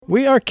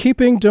We are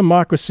keeping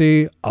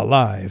democracy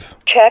alive.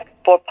 Check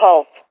for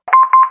pulse.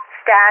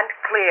 Stand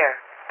clear.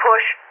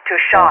 Push to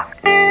shock.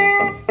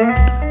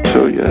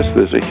 So yes,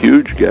 there's a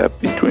huge gap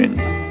between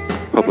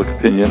public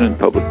opinion and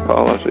public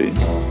policy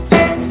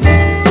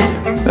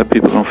that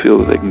people don't feel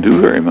that they can do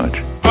very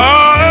much.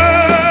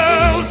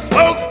 Oh,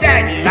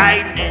 smokestack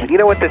lightning. You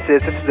know what this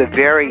is? This is a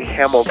very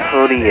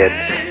Hamiltonian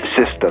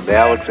system.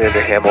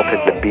 Alexander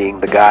Hamilton being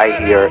the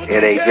guy here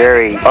in a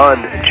very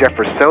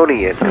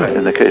un-Jeffersonian.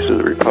 In the case of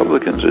the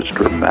Republicans, it's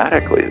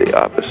dramatically the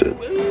opposite.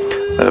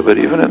 But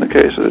even in the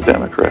case of the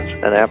Democrats.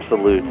 An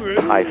absolute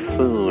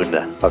typhoon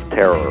of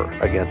terror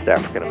against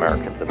African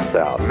Americans in the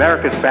South.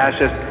 America's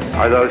fascists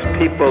are those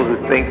people who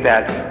think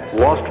that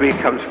Wall Street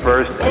comes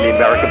first and the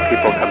American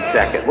people come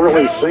second.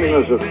 Really seen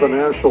as a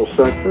financial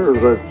sector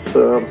that's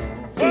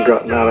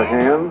gotten out of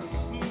hand.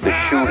 The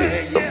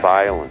shootings, the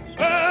violence,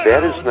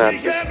 that is not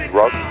the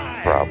drug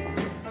problem.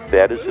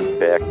 That is, in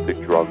fact, the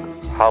drug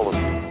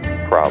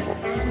policy problem.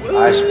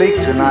 I speak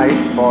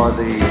tonight for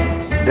the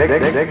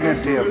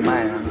dignity of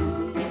man.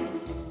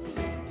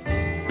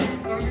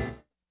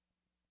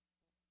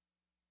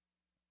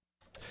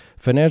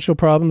 Financial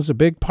problems, a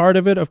big part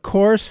of it, of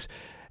course.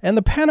 And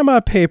the Panama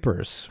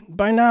Papers.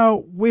 By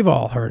now, we've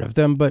all heard of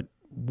them, but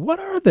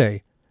what are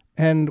they?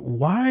 And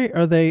why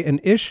are they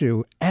an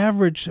issue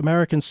average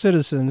American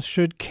citizens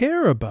should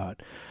care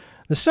about?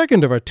 The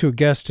second of our two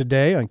guests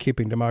today on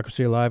Keeping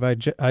Democracy Alive,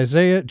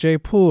 Isaiah J.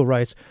 Poole,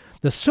 writes,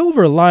 "The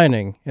silver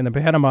lining in the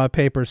Panama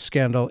Papers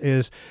scandal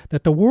is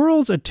that the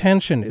world's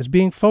attention is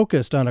being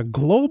focused on a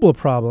global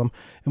problem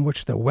in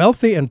which the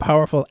wealthy and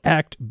powerful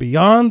act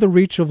beyond the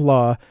reach of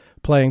law,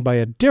 playing by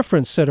a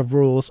different set of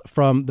rules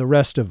from the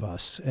rest of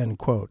us," end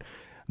quote.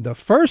 The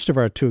first of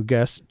our two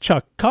guests,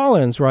 Chuck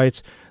Collins,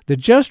 writes, "The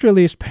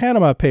just-released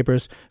Panama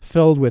Papers,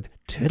 filled with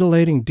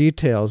titillating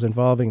details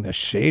involving the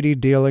shady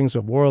dealings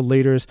of world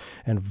leaders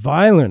and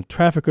violent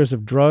traffickers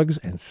of drugs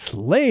and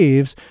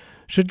slaves,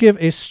 should give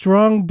a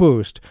strong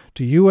boost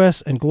to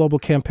U.S. and global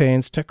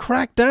campaigns to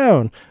crack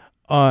down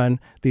on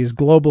these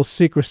global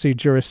secrecy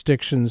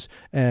jurisdictions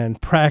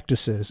and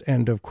practices,"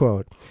 end of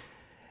quote.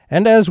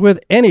 And as with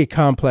any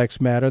complex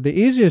matter, the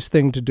easiest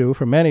thing to do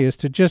for many is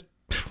to just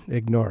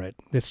ignore it.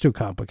 It's too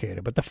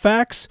complicated. But the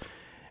facts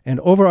and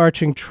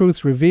overarching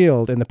truths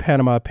revealed in the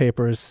Panama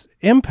Papers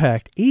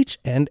impact each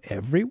and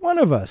every one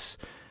of us.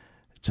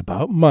 It's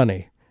about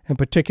money, in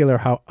particular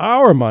how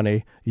our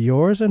money,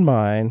 yours and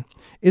mine,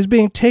 is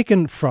being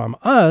taken from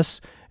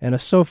us in a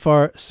so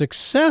far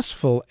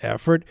successful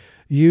effort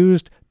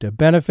used to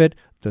benefit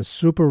the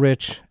super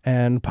rich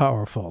and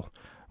powerful.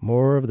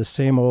 More of the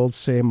same old,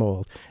 same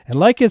old. And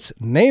like its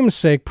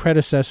namesake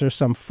predecessor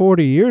some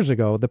 40 years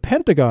ago, the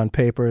Pentagon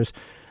Papers,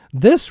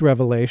 this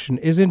revelation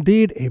is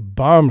indeed a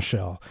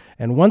bombshell.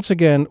 And once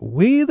again,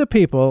 we the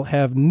people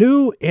have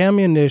new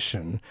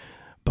ammunition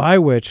by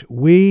which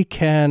we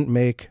can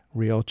make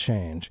real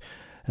change.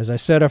 As I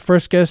said, our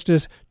first guest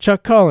is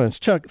Chuck Collins.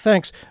 Chuck,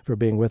 thanks for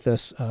being with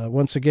us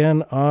once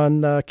again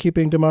on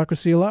Keeping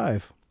Democracy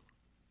Alive.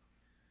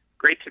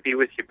 Great to be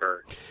with you,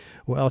 Bert.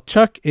 Well,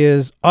 Chuck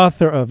is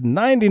author of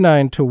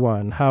 99 to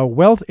 1, How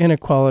Wealth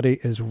Inequality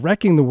is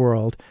Wrecking the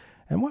World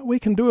and What We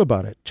Can Do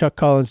About It. Chuck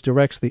Collins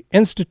directs the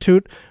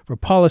Institute for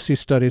Policy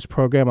Studies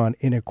program on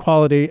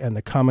inequality and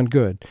the common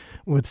good.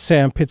 With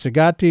Sam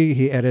Pizzigatti,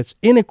 he edits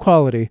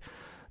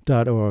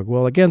inequality.org.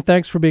 Well, again,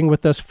 thanks for being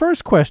with us.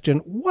 First question,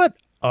 what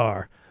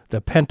are the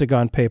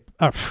Pentagon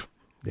Papers?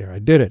 There, I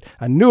did it.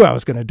 I knew I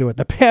was going to do it.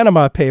 The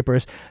Panama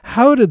Papers.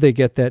 How did they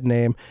get that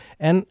name?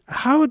 And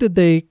how did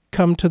they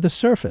come to the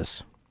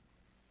surface?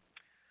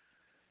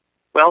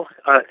 Well,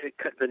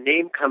 the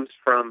name comes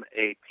from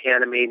a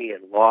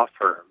Panamanian law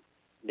firm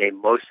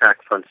named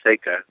Mossack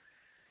Fonseca,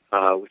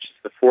 which is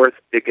the fourth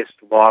biggest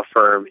law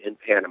firm in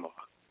Panama.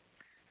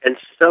 And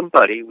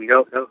somebody, we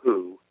don't know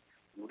who,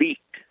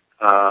 leaked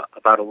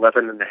about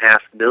 11.5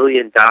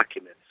 million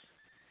documents,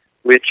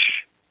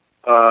 which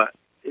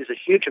is a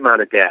huge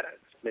amount of data.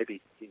 It's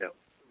maybe,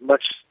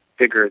 much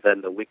bigger than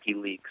the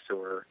WikiLeaks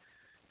or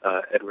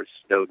Edward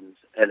Snowden's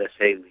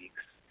NSA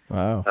leaks.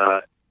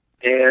 Wow.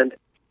 And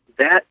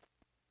that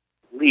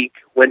leak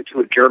went to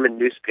a German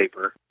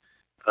newspaper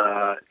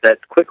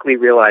that quickly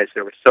realized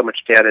there was so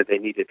much data they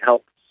needed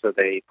help, so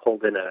they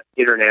pulled in an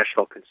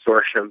international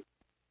consortium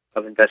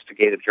of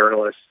investigative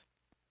journalists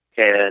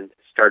and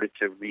started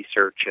to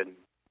research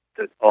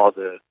all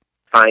the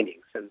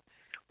findings. And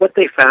what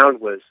they found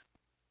was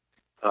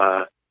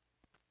a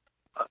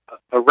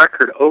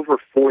record over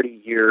 40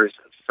 years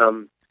of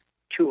some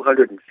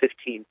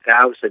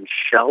 215,000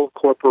 shell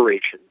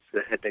corporations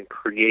that had been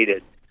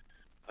created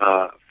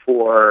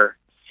for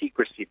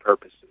secrecy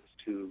purposes,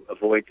 to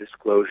avoid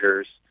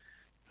disclosures,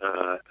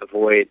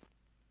 avoid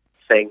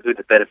saying who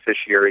the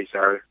beneficiaries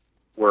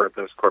were of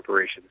those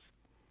corporations.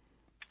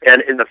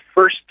 And in the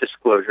first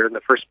disclosure, in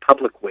the first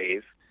public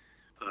wave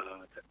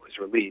that was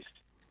released,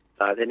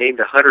 they named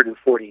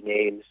 140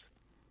 names,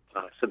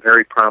 some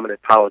very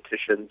prominent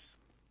politicians,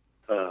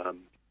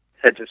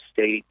 heads of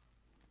state,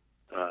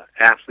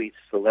 athletes,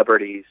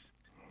 celebrities,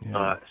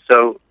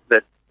 so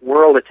that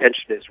world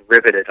attention is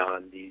riveted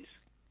on these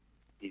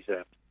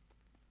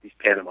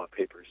Panama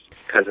Papers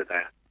because of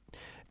that.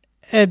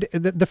 Ed,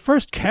 the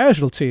first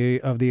casualty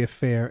of the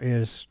affair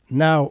is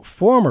now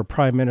former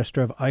Prime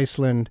Minister of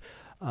Iceland,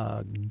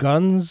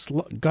 Gunnlaugsson.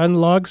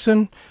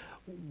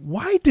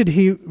 Why did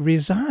he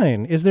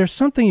resign? Is there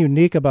something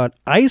unique about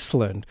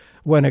Iceland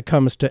when it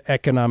comes to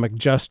economic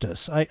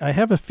justice? I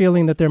have a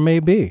feeling that there may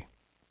be.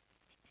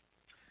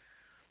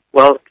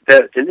 Well,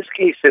 in this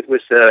case, it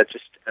was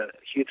just a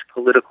huge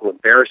political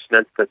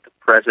embarrassment that the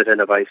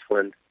president of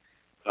Iceland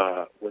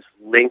was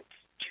linked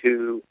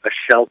to a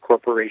shell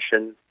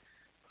corporation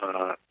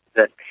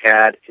that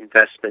had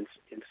investments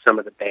in some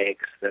of the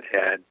banks that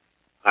had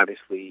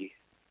obviously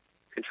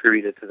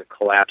contributed to the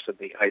collapse of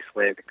the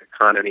Icelandic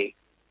economy.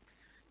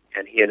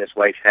 And he and his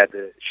wife had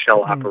the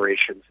shell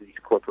operations of these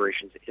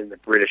corporations in the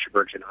British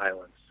Virgin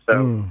Islands.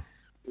 So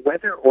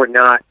whether or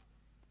not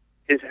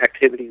his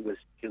activity was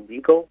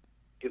illegal,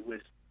 it was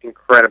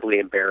incredibly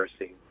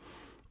embarrassing.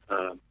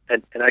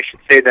 And I should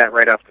say that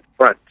right off the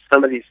front.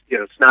 Some of these,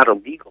 it's not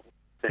illegal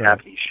to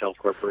have these shell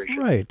corporations.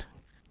 Right.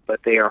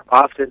 But they are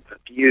often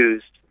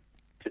abused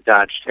to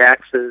dodge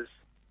taxes,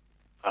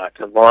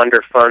 to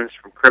launder funds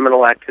from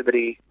criminal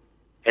activity,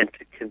 and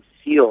to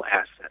conceal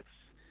assets.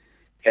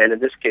 And in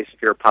this case,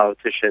 if you're a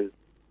politician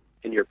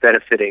and you're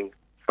benefiting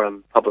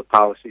from public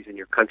policies in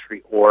your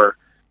country, or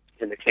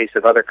in the case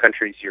of other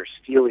countries, you're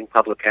stealing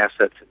public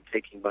assets and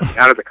taking money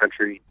out of the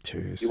country,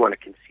 you want to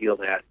conceal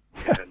that.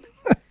 And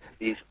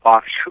these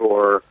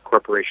offshore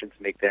corporations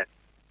make that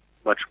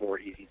much more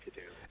easy to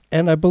do.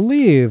 And I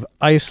believe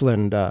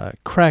Iceland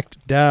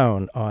cracked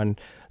down on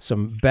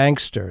some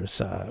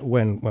banksters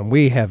when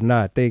we have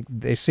not.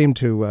 They seem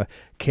to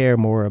care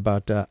more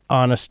about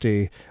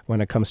honesty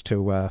when it comes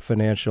to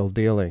financial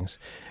dealings.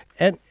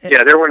 And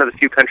they're one of the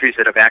few countries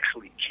that have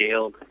actually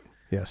jailed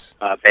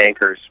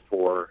bankers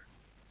for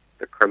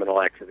the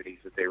criminal activities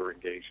that they were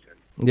engaged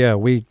in. Yeah,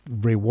 we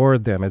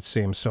reward them, it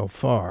seems, so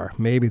far.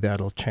 Maybe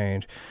that'll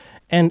change.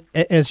 And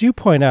as you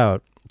point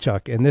out,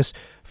 Chuck, in this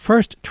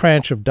first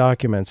tranche of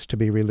documents to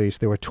be released,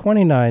 there were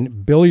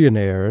 29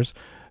 billionaires,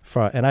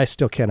 and I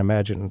still can't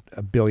imagine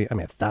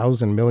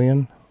 1,000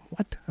 million?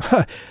 What?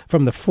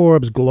 From the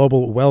Forbes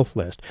Global Wealth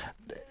List.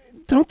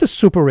 Don't the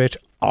super rich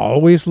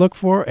always look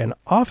for and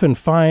often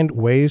find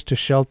ways to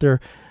shelter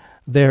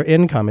their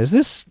income? Is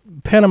this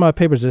Panama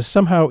Papers is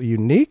somehow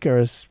unique, or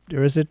is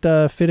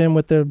it fit in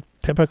with the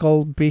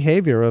typical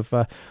behavior of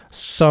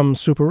some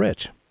super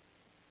rich?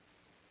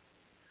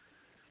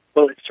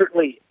 Well, it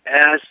certainly,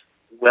 as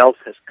wealth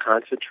has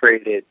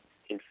concentrated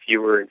in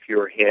fewer and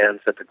fewer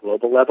hands at the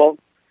global level,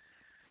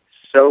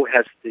 so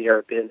has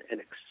there been an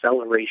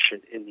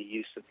acceleration in the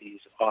use of these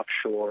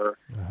offshore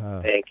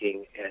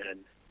banking and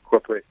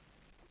corporate,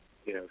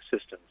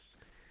 systems.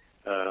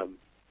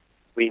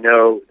 We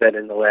know that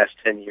in the last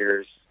 10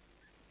 years,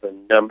 the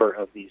number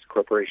of these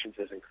corporations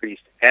has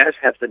increased, as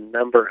have the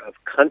number of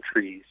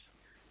countries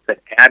that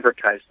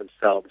advertise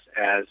themselves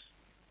as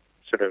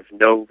sort of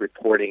no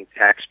reporting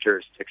tax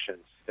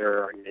jurisdictions.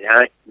 There are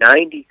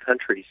 90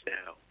 countries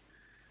now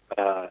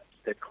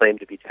that claim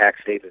to be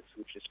tax havens,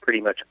 which is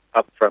pretty much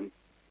up from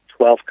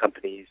 12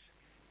 countries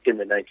in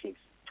the 1970s.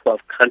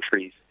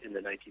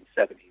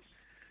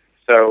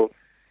 So,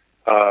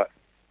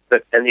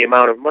 and the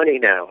amount of money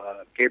now,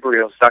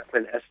 Gabriel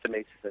Zuckman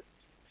estimates that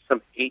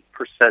some 8%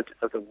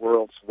 of the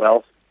world's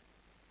wealth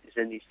is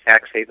in these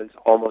tax havens,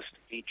 almost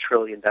 $8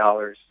 trillion.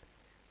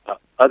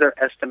 Other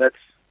estimates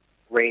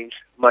range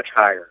much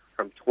higher,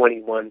 from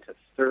 $21 to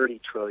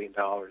 $30 trillion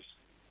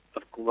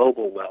of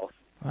global wealth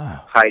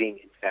hiding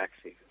in tax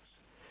havens.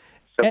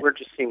 So we're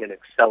just seeing an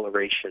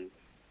acceleration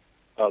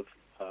of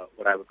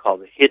what I would call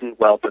the hidden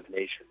wealth of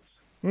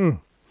nations.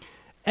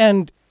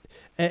 And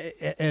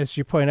as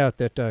you point out,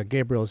 that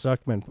Gabriel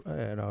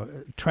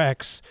Zuckman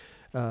tracks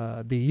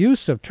the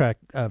use of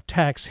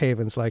tax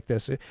havens like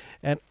this,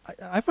 and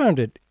I found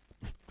it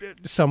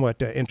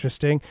somewhat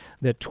interesting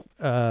that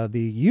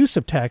the use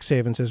of tax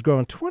havens has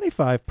grown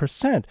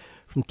 25%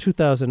 from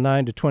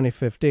 2009 to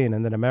 2015,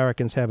 and that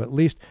Americans have at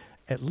least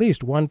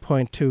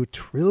 $1.2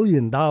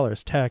 trillion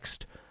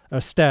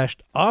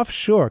stashed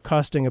offshore,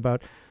 costing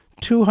about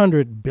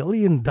 $200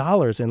 billion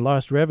in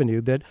lost revenue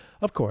that,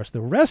 of course,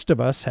 the rest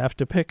of us have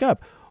to pick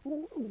up.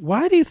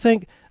 Why do you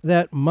think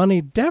that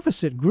money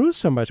deficit grew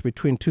so much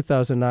between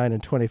 2009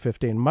 and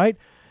 2015? Might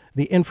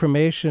the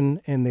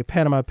information in the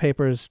Panama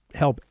Papers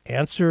help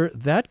answer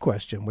that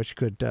question, which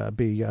could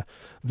be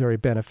very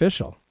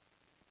beneficial?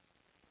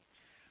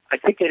 I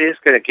think it is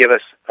going to give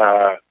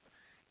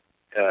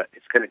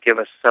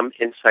us some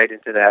insight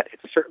into that.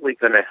 It's certainly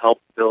going to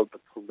help build the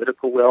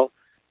political will.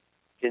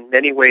 In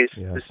many ways,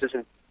 This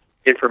isn't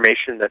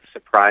information that's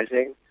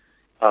surprising.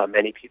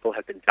 Many people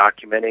have been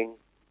documenting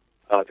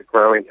the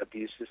growing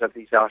abuses of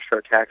these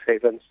offshore tax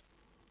havens.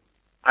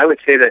 I would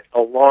say that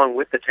along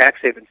with the tax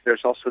havens,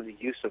 there's also the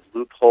use of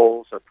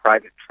loopholes or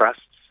private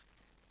trusts,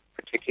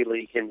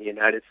 particularly in the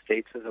United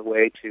States, as a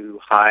way to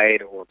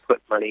hide or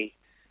put money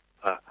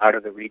out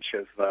of the reach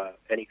of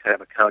any kind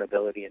of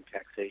accountability and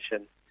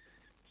taxation.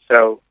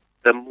 So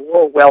the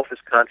more wealth is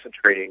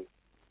concentrating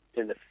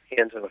in the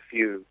hands of a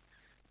few,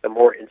 the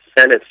more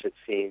incentives it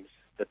seems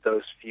that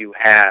those few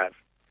have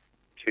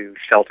to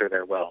shelter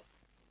their wealth.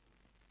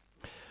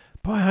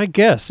 Boy, I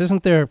guess,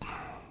 isn't there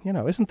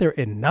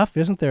enough?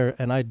 Isn't there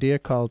an idea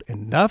called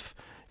enough?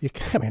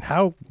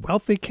 How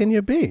wealthy can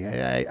you be?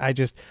 I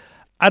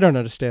don't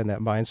understand that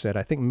mindset.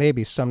 I think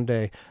maybe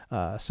someday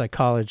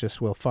psychologists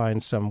will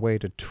find some way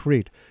to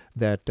treat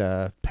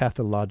that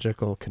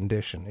pathological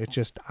condition.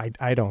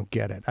 I don't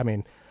get it.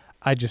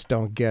 I just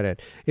don't get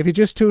it. If you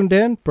just tuned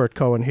in, Bert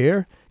Cohen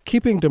here,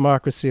 keeping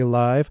democracy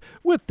alive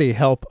with the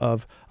help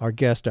of our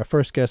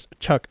first guest,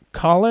 Chuck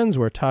Collins.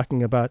 We're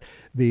talking about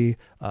the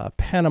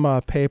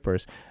Panama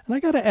Papers. And I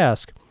got to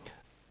ask,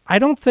 I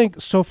don't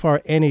think so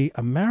far any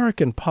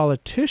American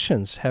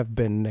politicians have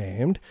been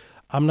named.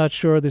 I'm not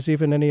sure there's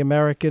even any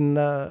American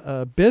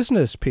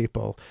business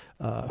people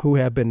who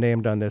have been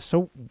named on this.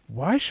 So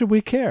why should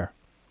we care?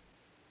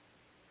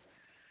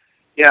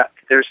 Yeah,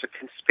 there's a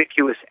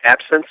conspicuous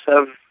absence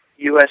of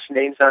U.S.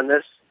 names on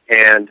this,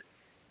 and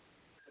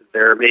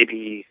there may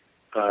be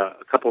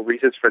a couple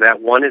reasons for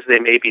that. One is they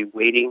may be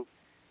waiting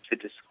to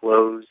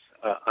disclose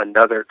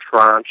another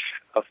tranche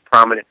of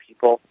prominent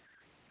people.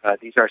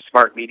 These are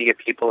smart media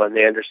people, and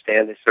they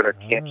understand they sort of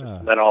can't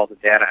just let all the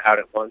data out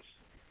at once,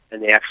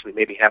 and they actually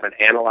maybe haven't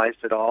analyzed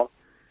it all.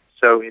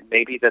 So it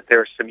may be that there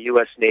are some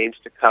U.S. names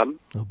to come.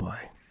 Oh, boy.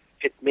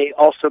 It may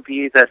also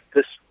be that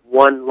this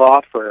one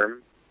law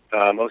firm,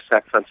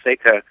 Mossack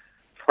Fonseca,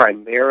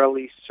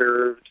 primarily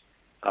served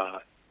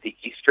the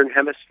Eastern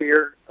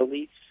Hemisphere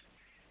elites,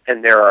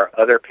 and there are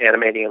other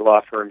Panamanian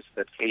law firms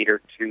that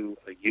cater to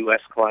a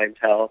U.S.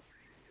 clientele.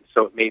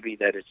 So it may be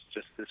that it's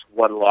just this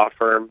one law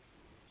firm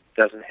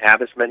doesn't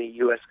have as many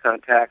U.S.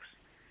 contacts.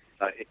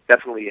 It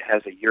definitely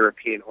has a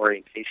European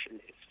orientation.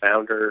 Its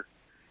founder,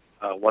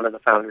 one of the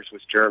founders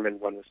was German,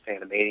 one was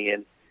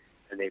Panamanian,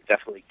 and they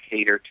definitely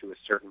cater to a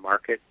certain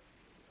market.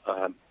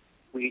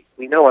 We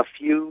know a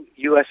few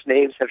U.S.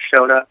 names have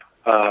shown up.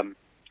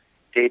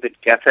 David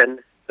Geffen,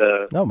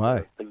 the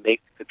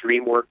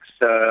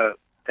DreamWorks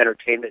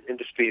entertainment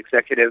industry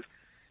executive,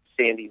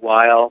 Sandy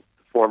Weil,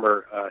 the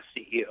former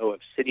CEO of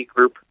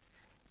Citigroup.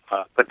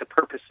 But the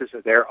purposes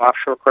of their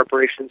offshore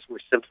corporations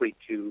were simply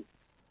to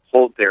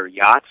hold their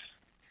yachts,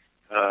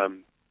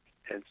 and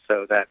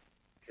so that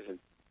isn't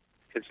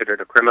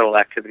considered a criminal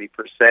activity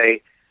per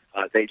se.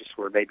 They just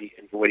were maybe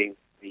avoiding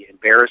the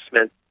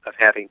embarrassment of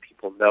having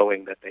people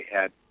knowing that they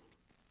had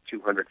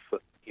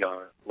 200-foot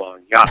long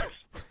yachts.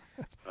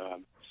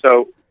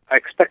 So I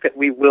expect that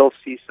we will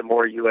see some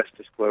more U.S.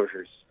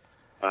 disclosures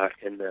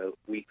in the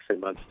weeks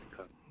and months to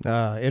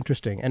come.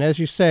 Interesting. And as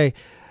you say,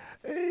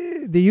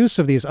 the use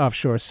of these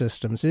offshore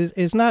systems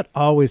is not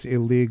always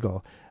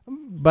illegal.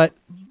 But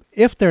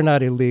if they're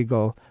not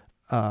illegal,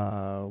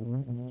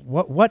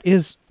 what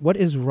is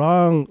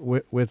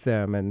wrong with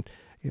them? And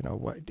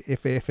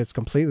if it's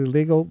completely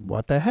legal,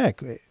 what the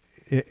heck?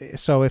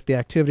 So if the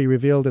activity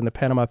revealed in the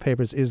Panama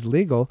Papers is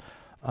legal,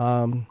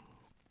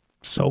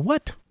 so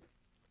what?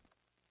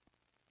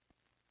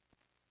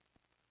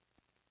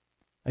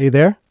 Are you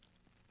there?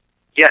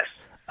 Yes.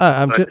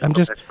 I'm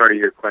just. That's part of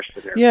your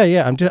question there.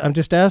 Yeah. I'm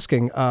just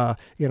asking.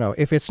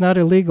 If it's not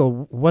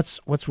illegal,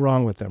 what's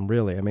wrong with them,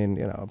 really?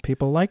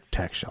 People like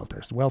tax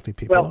shelters. Wealthy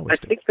people always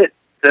do. I think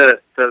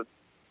that the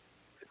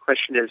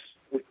question is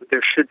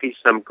there should be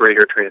some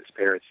greater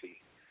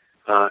transparency.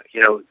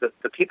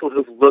 The people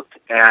who've looked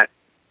at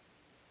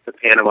the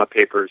Panama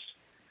Papers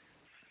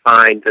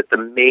find that the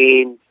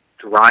main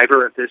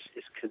driver of this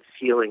is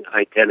concealing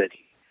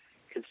identity,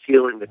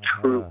 concealing the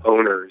true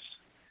owners.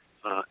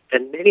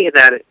 And many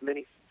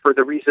for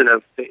the reason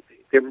of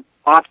they're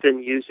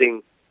often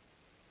using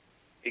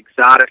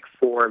exotic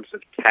forms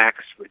of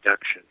tax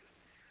reduction.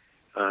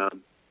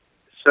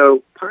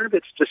 So part of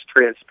it's just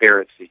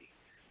transparency.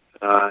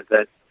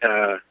 And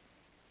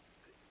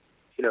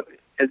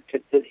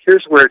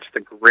here's where it's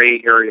the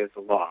gray area of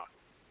the law.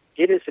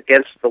 It is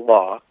against the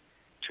law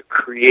to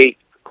create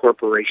a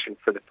corporation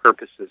for the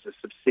purposes, a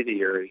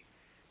subsidiary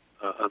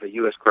of a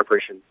U.S.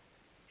 corporation,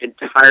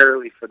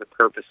 entirely for the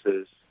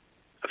purposes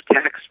of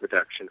tax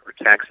reduction or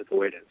tax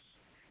avoidance.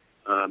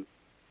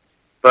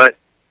 But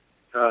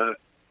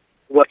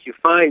what you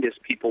find is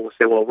people will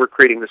say, well, we're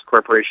creating this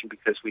corporation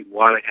because we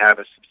want to have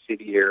a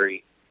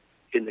subsidiary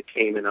in the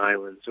Cayman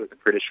Islands or the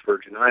British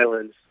Virgin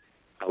Islands.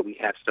 We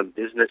have some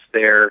business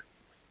there.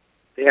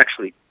 They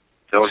actually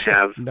don't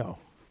have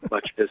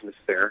much business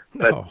there,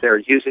 but they're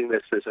using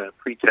this as a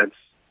pretense.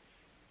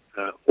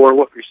 Or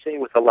what we're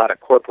seeing with a lot of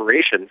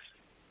corporations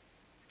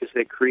is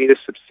they create a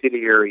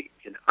subsidiary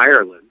in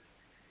Ireland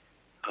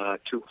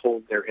to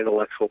hold their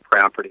intellectual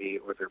property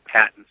or their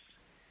patents.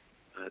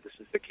 This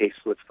is the case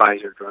with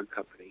Pfizer Drug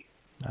Company.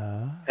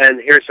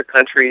 And here's a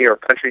country or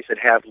countries that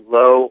have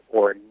low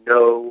or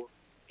no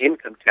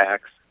income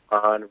tax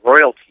on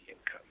royalty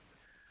income.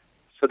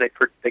 So they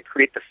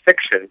create the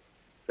fiction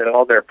that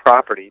all their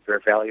property, their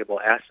valuable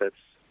assets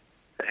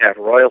that have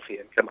royalty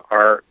income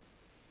are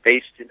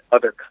based in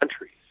other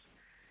countries.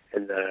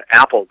 And the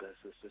Apple does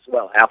this as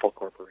well, Apple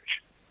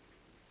Corporation.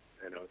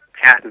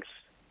 patents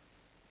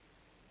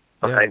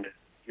behind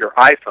your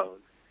iPhone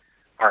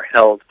are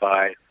held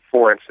by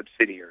foreign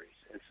subsidiaries.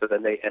 And so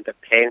then they end up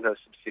paying those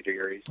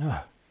subsidiaries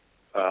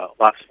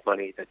lots of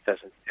money that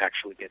doesn't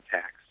actually get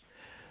taxed.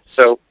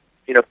 So,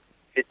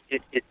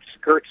 it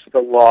skirts the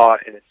law,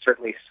 and it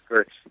certainly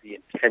skirts the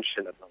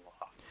intention of the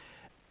law.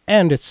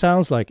 And it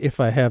sounds like, if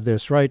I have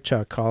this right,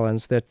 Chuck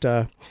Collins,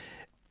 that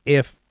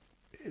if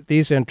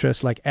these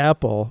interests like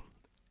Apple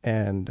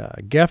and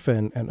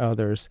Geffen and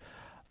others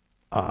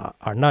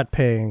are not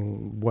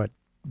paying what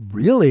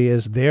really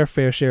is their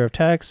fair share of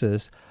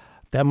taxes,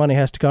 that money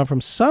has to come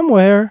from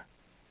somewhere.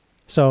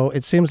 So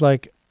it seems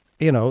like,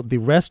 the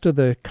rest of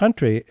the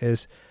country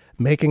is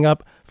making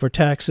up for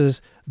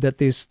taxes that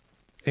these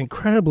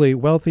incredibly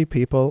wealthy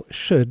people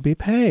should be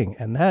paying.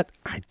 And that,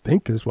 I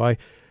think, is why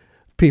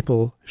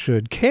people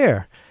should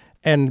care.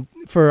 And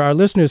for our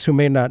listeners who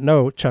may not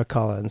know Chuck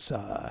Collins,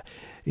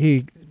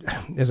 he,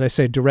 as I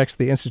say, directs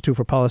the Institute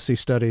for Policy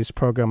Studies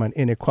program on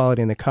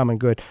inequality and the common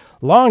good,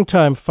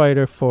 longtime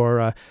fighter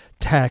for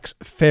tax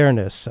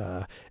fairness,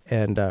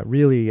 and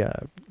really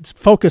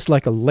focused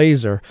like a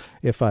laser,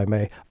 if I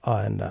may,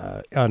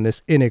 on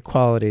this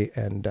inequality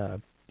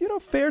and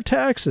fair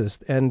taxes,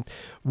 and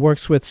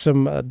works with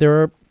some.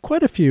 There are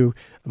quite a few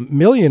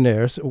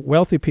millionaires,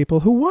 wealthy people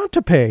who want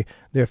to pay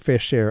their fair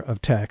share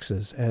of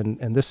taxes,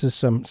 and this is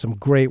some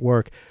great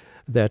work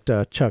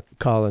that Chuck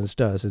Collins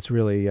does. It's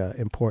really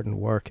important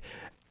work.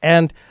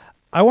 And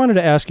I wanted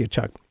to ask you,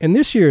 Chuck, in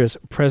this year's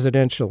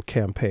presidential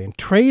campaign,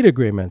 trade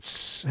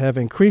agreements have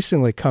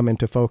increasingly come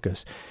into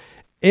focus.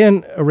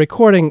 In a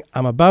recording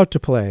I'm about to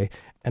play,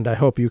 and I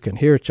hope you can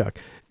hear, Chuck,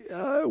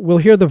 we'll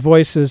hear the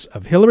voices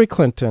of Hillary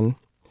Clinton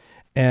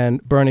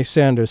and Bernie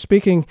Sanders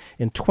speaking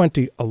in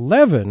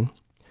 2011,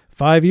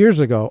 5 years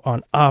ago,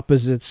 on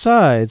opposite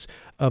sides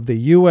of the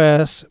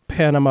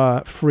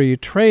U.S.-Panama Free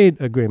Trade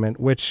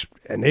Agreement, which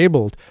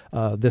enabled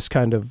this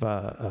kind of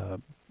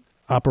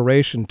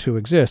operation to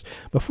exist.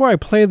 Before I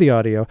play the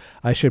audio,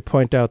 I should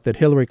point out that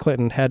Hillary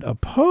Clinton had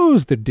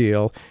opposed the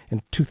deal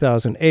in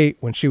 2008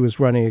 when she was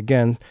running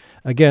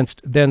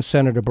against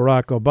then-Senator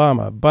Barack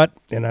Obama. But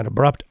in an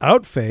abrupt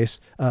about-face,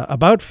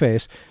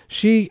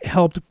 she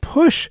helped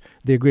push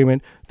the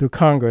agreement through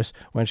Congress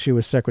when she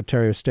was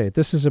Secretary of State.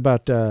 This is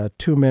about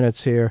 2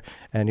 minutes here,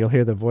 and you'll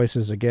hear the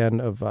voices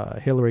again of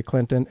Hillary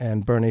Clinton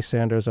and Bernie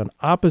Sanders on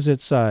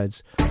opposite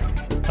sides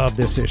of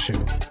this issue.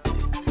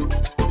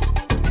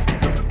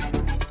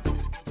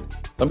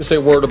 Let me say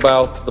a word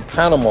about the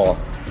Panama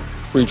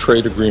Free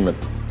Trade Agreement.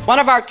 One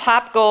of our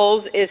top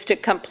goals is to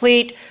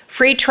complete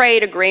free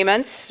trade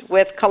agreements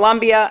with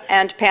Colombia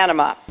and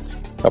Panama.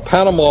 Now,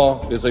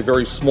 Panama is a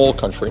very small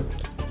country.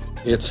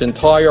 Its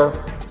entire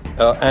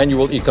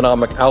annual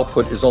economic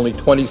output is only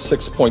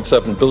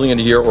 $26.7 billion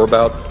a year, or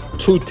about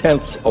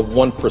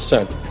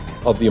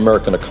 0.2% of the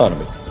American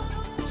economy.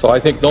 So I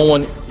think no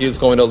one is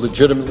going to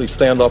legitimately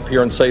stand up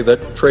here and say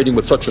that trading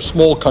with such a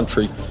small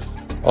country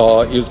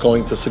is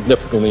going to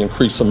significantly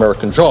increase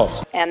American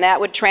jobs. And that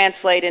would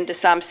translate into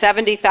some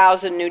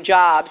 70,000 new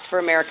jobs for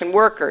American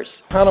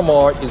workers.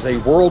 Panama is a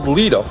world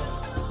leader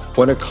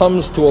when it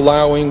comes to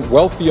allowing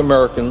wealthy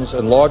Americans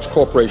and large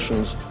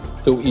corporations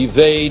to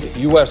evade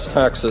U.S.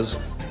 taxes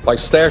by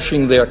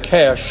stashing their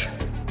cash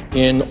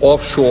in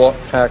offshore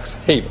tax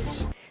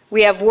havens.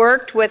 We have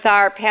worked with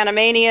our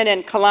Panamanian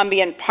and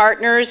Colombian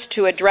partners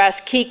to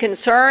address key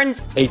concerns.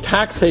 A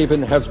tax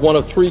haven has one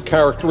of three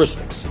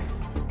characteristics.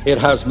 It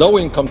has no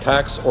income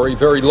tax or a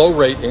very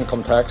low-rate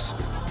income tax.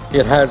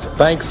 It has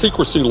bank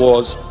secrecy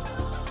laws,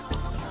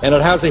 and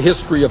it has a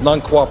history of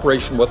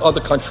non-cooperation with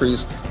other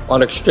countries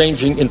on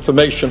exchanging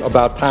information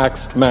about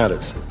tax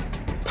matters.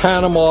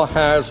 Panama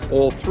has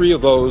all three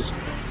of those,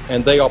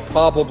 and they are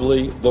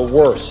probably the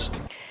worst.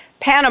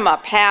 Panama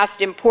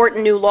passed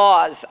important new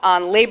laws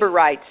on labor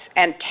rights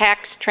and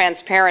tax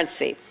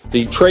transparency.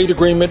 The trade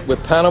agreement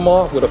with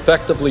Panama would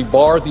effectively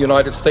bar the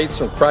United States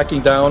from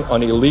cracking down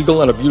on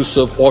illegal and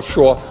abusive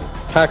offshore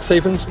tax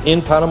havens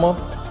in Panama.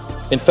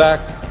 In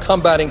fact,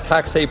 combating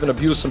tax haven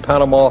abuse in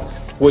Panama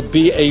would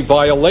be a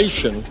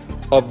violation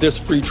of this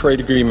free trade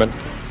agreement,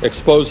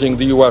 exposing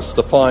the U.S.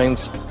 to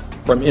fines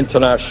from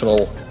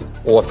international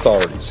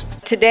authorities.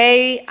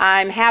 Today,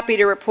 I'm happy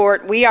to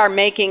report we are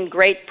making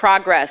great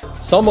progress.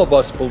 Some of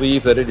us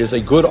believe that it is a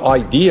good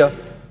idea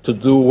to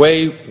do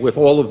away with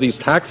all of these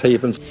tax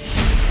havens.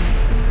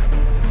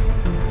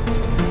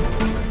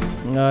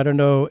 I don't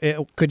know.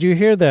 Could you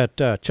hear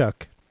that,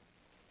 Chuck?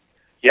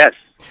 Yes.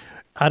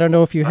 I don't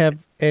know if you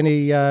have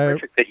any...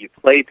 Perfect that you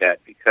played that,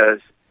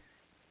 because,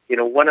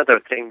 one of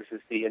the things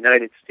is the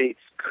United States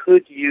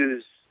could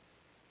use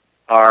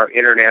our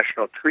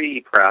international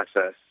treaty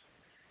process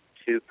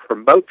to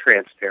promote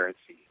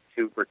transparency,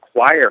 to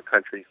require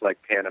countries like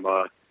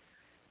Panama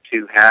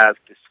to have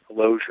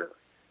disclosure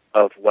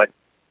of what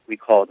we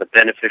call the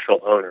beneficial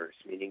owners,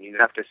 meaning you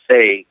have to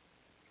say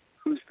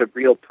who's the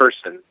real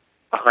person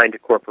behind a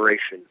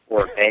corporation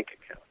or a bank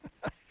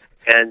account.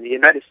 And the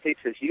United States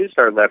has used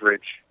our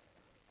leverage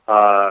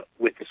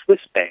with the Swiss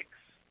banks.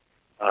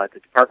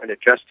 The Department of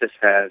Justice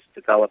has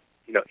developed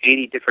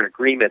 80 different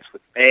agreements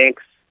with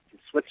banks in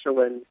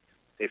Switzerland.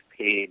 They've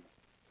paid,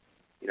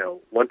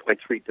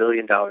 $1.3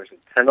 billion in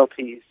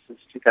penalties since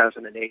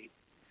 2008.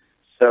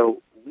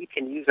 So we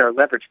can use our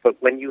leverage. But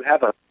when you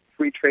have a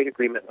free trade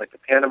agreement like the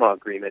Panama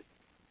Agreement,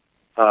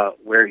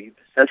 where you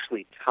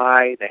essentially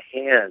tie the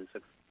hands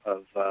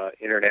of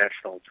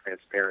international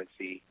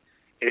transparency,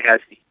 it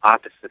has the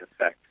opposite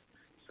effect.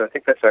 So I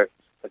think that's a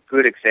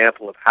good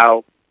example of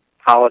how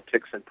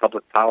politics and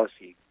public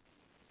policy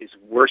is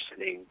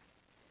worsening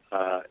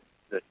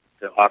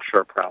the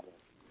offshore problem.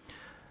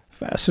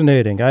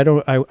 Fascinating.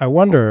 I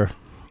wonder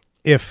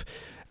if.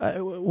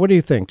 What do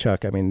you think,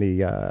 Chuck? I mean,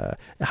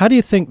 how do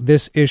you think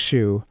this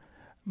issue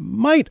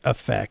might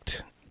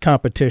affect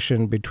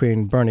competition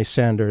between Bernie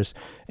Sanders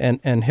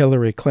and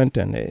Hillary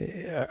Clinton?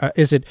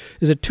 Is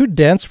it too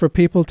dense for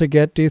people to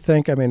get? Do you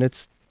think? I mean,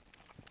 it's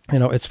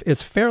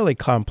fairly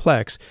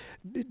complex.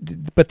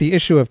 But the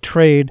issue of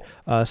trade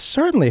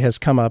certainly has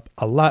come up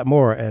a lot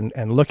more.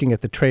 And looking at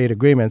the trade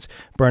agreements,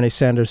 Bernie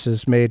Sanders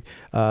has made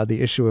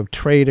the issue of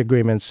trade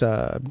agreements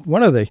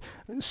one of the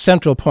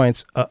central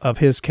points of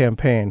his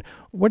campaign.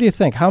 What do you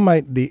think? How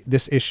might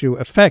this issue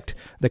affect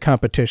the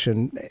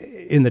competition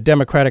in the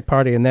Democratic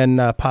Party and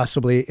then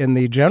possibly in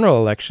the general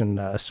election,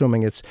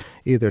 assuming it's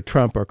either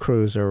Trump or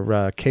Cruz or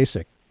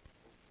Kasich?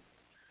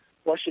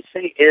 Well, I should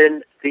say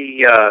in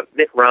the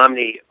Mitt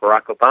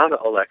Romney-Barack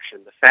Obama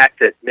election, the fact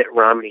that Mitt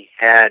Romney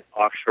had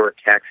offshore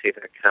tax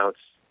haven accounts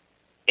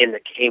in the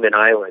Cayman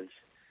Islands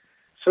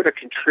sort of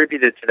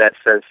contributed to that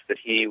sense that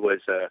he was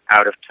an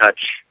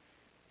out-of-touch,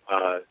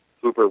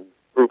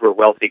 uber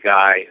wealthy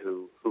guy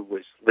who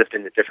lived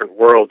in a different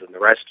world than the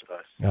rest of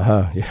us.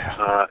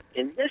 Yeah.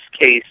 In this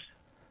case,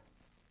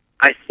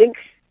 I think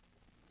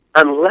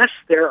unless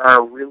there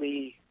are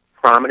really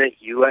prominent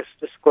U.S.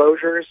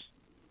 disclosures,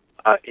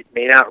 it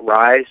may not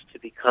rise to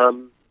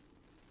become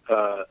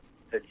an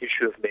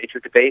issue of major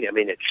debate. I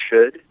mean, it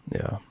should.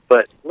 Yeah.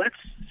 But let's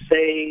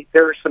say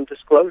there are some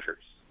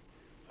disclosures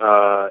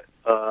about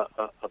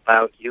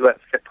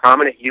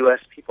prominent U.S.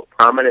 people,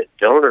 prominent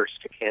donors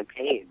to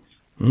campaigns.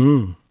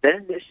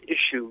 Then this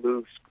issue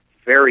moves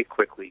very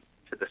quickly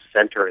to the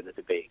center of the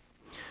debate.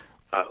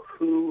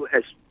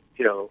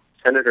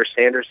 Senator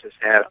Sanders has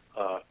had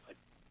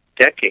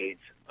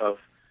decades of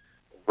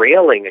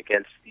railing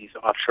against these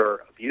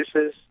offshore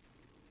abuses,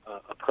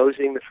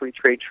 opposing the free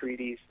trade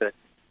treaties that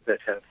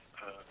have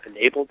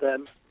enabled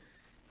them.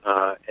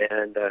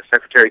 And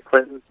Secretary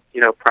Clinton,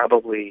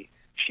 probably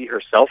she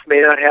herself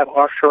may not have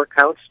offshore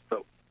accounts,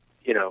 but,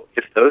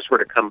 if those were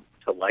to come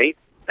to light,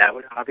 that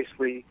would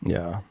obviously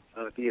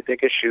be a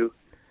big issue.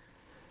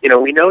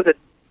 We know that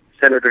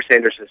Senator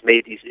Sanders has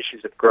made these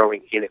issues of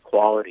growing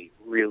inequality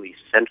really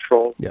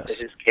central to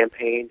his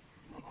campaign.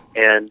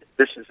 And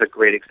this is a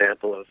great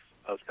example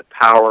of the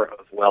power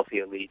of wealthy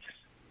elites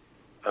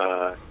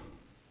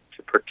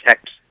to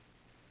protect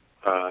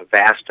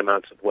vast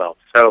amounts of wealth.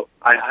 So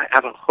I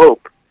have a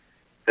hope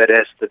that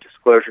as the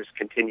disclosures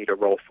continue to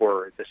roll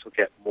forward, this will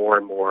get more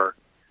and more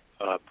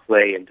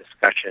play and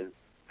discussion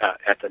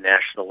at the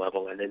national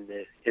level and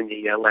in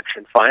the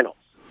election finals.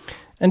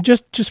 And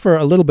just for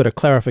a little bit of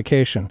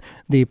clarification,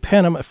 the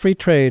Panama free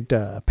trade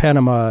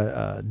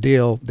Panama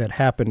deal that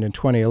happened in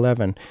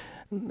 2011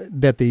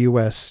 that the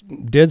U.S.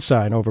 did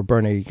sign over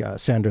Bernie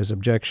Sanders'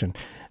 objection,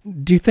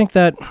 do you think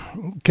that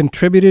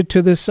contributed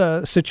to this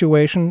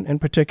situation in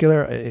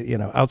particular?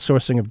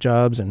 Outsourcing of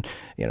jobs and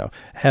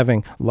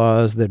having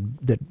laws that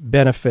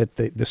benefit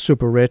the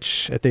super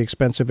rich at the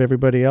expense of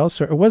everybody else,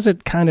 or was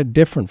it kind of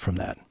different from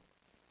that?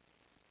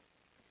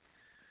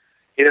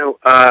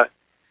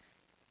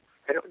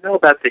 I don't know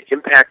about the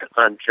impact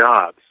on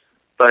jobs,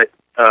 but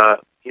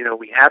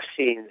we have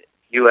seen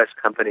U.S.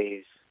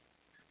 companies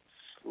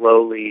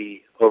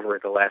slowly over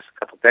the last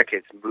couple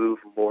decades move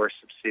more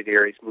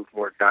subsidiaries, move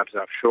more jobs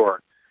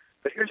offshore.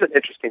 But here's an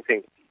interesting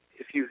thing: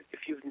 if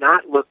you've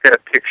not looked at a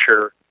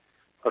picture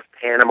of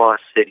Panama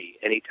City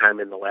anytime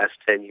in the last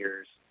 10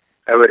 years,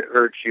 I would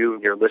urge you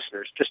and your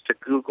listeners just to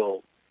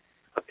Google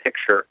a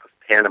picture of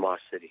Panama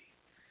City.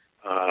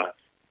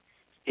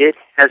 It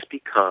has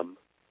become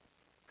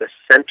the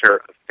center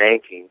of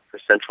banking for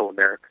Central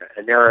America,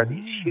 and there are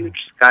these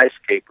huge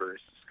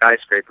skyscrapers.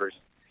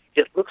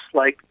 It looks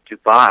like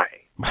Dubai.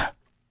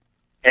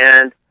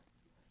 And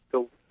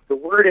the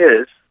word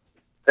is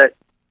that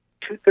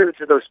 2/3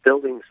 of those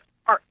buildings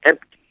are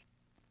empty.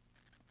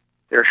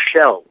 They're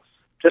shells,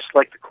 just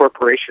like the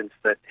corporations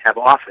that have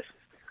offices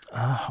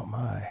there. Oh,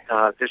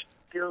 my. There's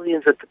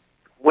billions of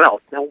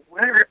wealth. Now,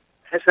 where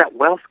has that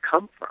wealth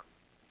come from?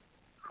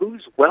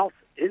 Whose wealth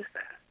is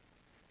that?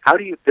 How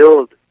do you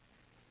build,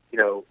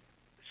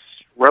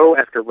 row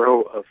after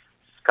row of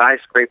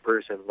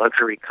skyscrapers and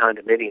luxury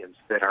condominiums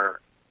that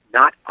are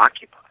not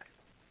occupied?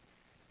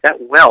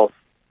 That wealth,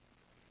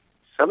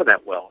 some of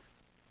that wealth,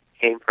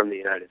 came from the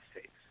United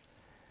States.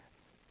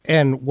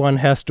 And one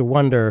has to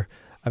wonder,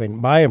 I mean,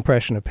 my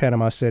impression of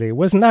Panama City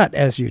was not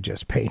as you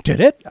just painted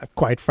it.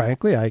 Quite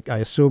frankly, I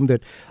assumed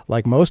that,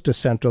 like most of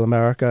Central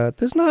America,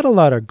 there's not a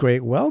lot of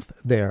great wealth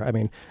there. I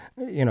mean,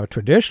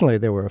 traditionally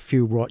there were a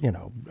few,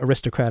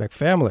 aristocratic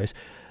families.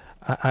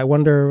 I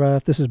wonder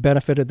if this has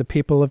benefited the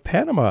people of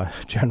Panama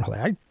generally.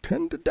 I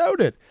tend to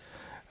doubt it.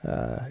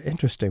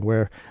 Interesting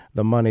where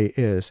the money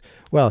is.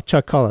 Well,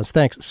 Chuck Collins,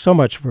 thanks so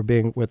much for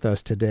being with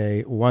us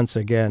today. Once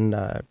again,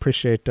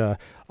 appreciate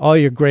all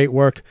your great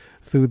work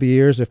through the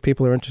years. If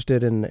people are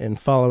interested in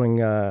following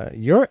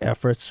your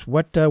efforts,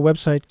 what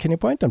website can you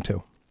point them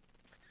to?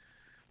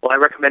 Well, I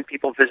recommend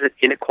people visit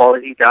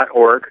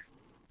inequality.org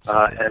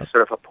as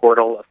sort of a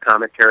portal of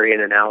commentary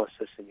and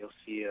analysis, and you'll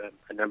see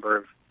a number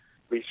of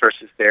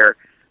resources there.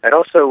 I'd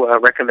also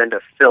recommend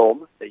a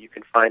film that you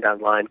can find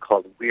online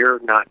called We're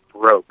Not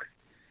Broke,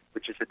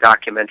 which is a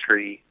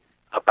documentary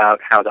about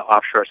how the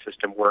offshore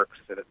system works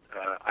that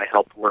I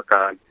helped work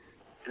on.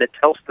 And it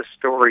tells the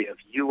story of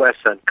U.S.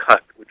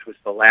 Uncut, which was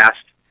the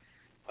last,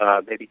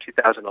 maybe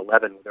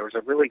 2011. There was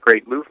a really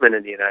great movement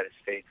in the United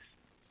States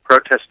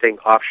protesting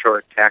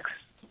offshore tax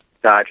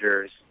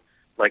dodgers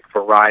like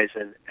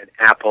Verizon and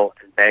Apple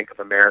and Bank of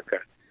America.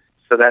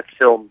 So that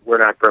film, We're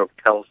Not Broke,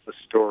 tells the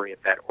story of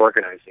that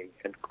organizing.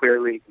 And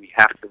clearly, we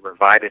have to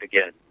revive it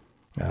again.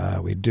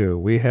 We do.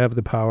 We have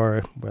the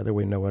power, whether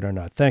we know it or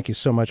not. Thank you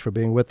so much for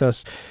being with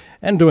us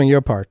and doing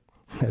your part,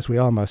 as we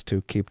all must,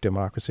 to keep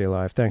democracy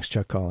alive. Thanks,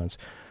 Chuck Collins.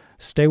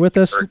 Stay with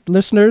us,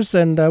 listeners,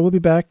 and we'll be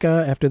back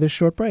after this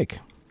short break.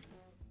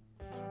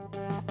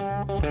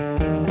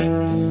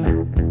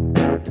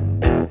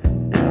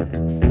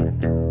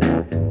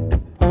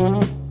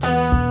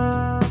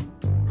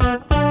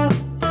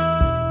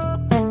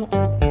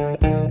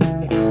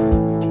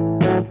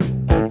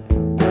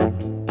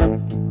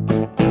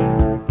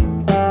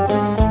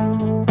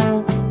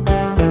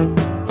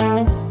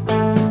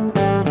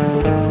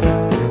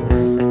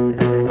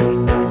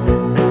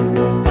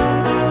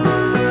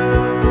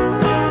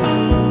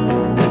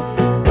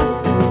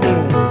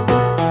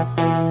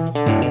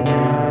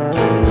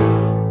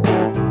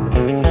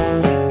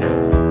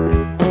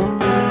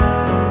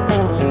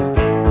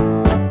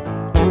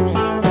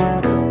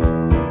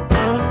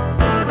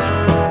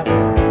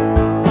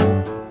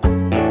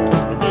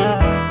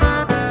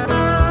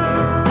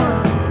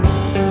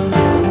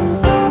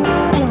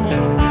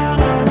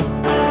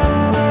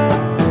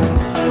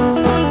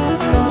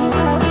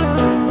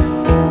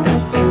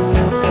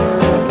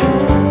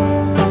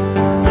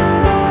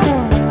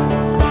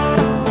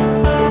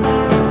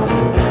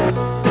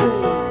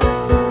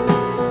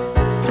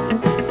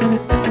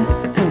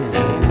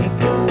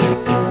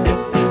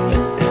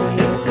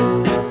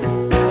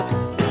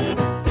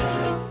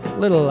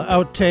 Little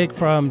outtake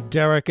from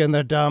Derek and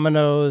the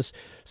Dominoes.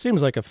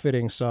 Seems like a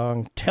fitting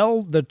song.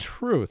 Tell the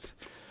truth.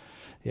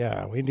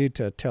 Yeah, we need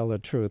to tell the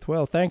truth.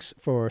 Well, thanks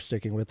for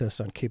sticking with us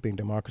on Keeping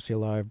Democracy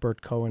Alive.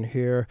 Bert Cohen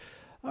here.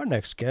 Our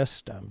next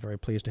guest, I'm very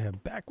pleased to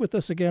have back with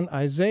us again,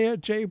 Isaiah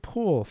J.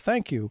 Poole.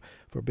 Thank you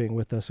for being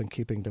with us on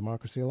Keeping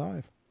Democracy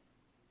Alive.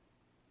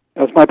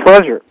 It's my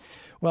pleasure.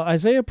 Well,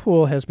 Isaiah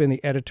Poole has been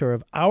the editor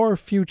of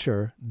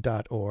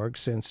OurFuture.org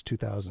since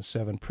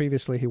 2007.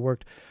 Previously, he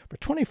worked for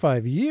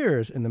 25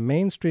 years in the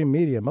mainstream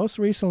media, most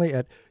recently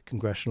at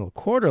Congressional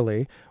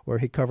Quarterly, where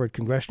he covered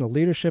congressional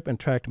leadership and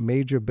tracked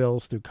major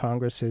bills through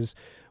Congress. His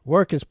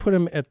work has put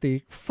him at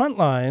the front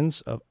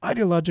lines of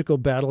ideological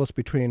battles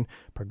between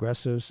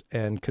progressives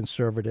and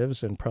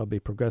conservatives, and probably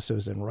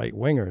progressives and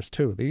right-wingers,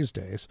 too, these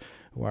days,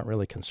 who aren't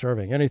really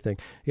conserving anything.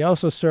 He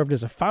also served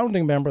as a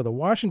founding member of the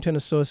Washington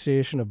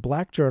Association of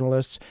Black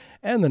Journalists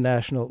and the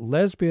National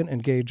Lesbian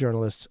and Gay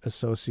Journalists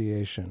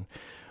Association.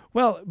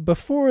 Well,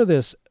 before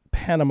this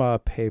Panama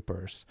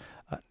Papers,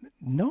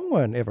 no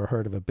one ever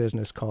heard of a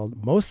business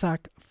called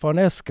Mossack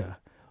Fonseca.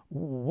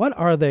 What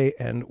are they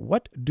and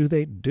what do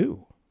they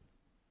do?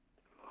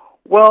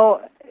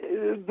 Well,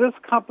 this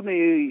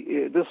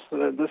company,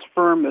 this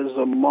firm is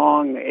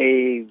among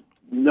a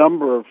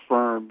number of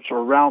firms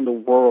around the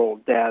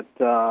world that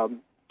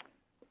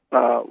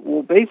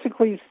will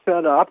basically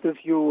set up if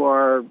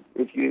you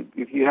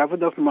have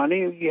enough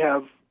money, you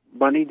have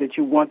money that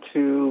you want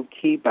to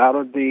keep out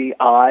of the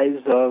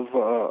eyes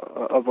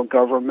of a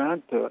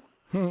government.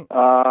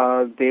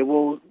 They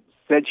will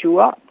set you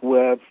up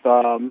with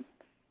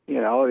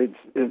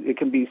it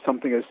can be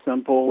something as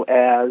simple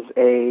as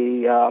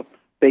a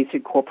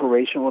basic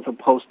corporation with a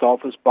post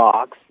office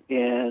box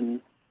in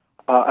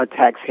a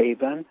tax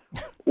haven,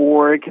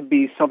 or it could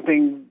be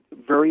something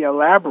very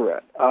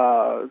elaborate.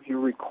 If you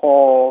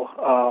recall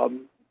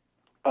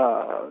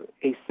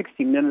a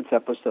 60 Minutes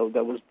episode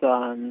that was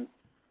done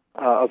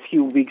a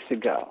few weeks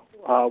ago,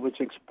 which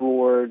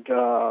explored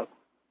some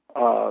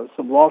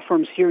law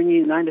firms here in the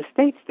United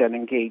States that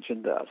engage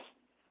in this,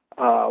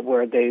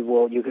 where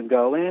you can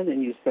go in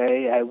and you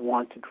say, I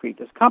want to create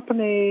this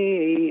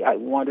company, I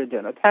want it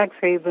in a tax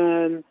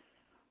haven,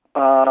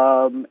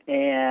 and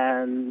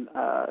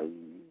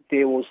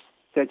they will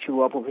set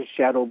you up with a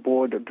shadow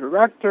board of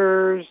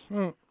directors,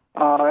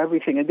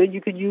 everything. And then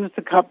you could use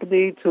the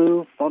company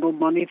to funnel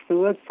money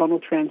through it, funnel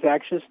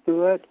transactions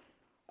through it.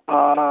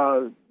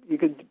 you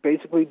could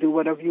basically do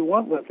whatever you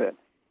want with it.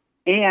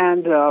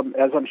 And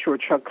as I'm sure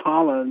Chuck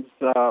Collins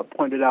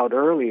pointed out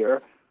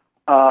earlier,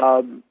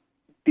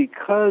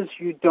 because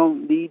you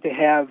don't need to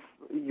have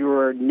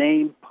your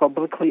name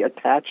publicly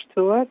attached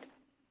to it,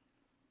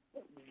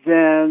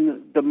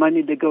 then the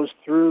money that goes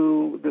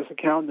through this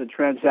account, the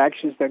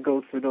transactions that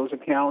go through those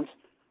accounts,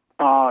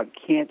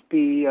 can't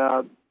be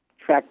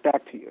tracked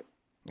back to you.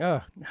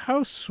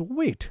 How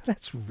sweet.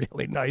 That's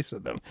really nice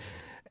of them.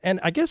 And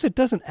I guess it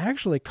doesn't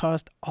actually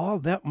cost all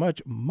that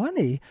much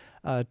money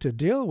to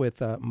deal with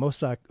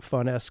Mossack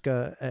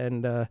Fonseca,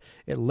 and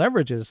it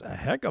leverages a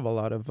heck of a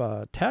lot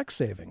of tax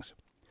savings.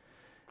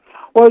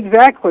 Well,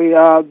 exactly.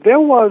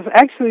 There was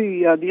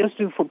actually the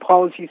Institute for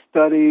Policy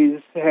Studies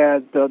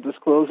had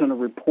disclosed in a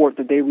report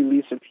that they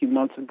released a few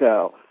months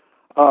ago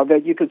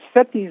that you could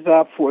set these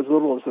up for as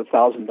little as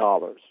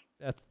 $1,000.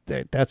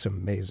 That's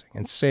amazing,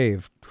 and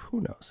save, who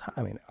knows,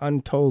 I mean,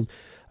 untold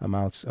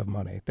amounts of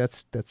money.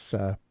 That's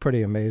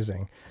pretty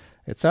amazing.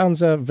 It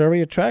sounds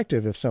very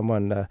attractive if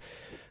someone has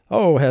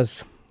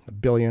 $1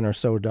 billion or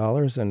so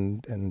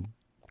and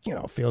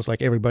feels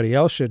like everybody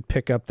else should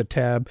pick up the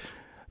tab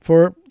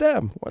for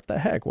them. What the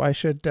heck? Why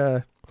should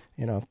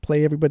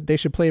play everybody? They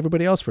should play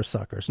everybody else for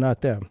suckers,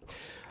 not them.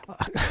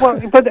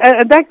 Well, but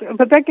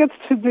that gets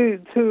to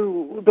the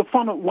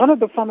one of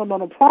the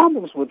fundamental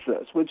problems with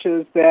this, which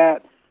is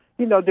that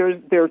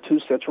there are two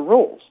sets of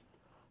rules.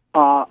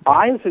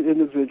 I, as an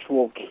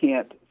individual,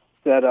 can't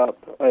set up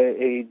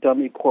a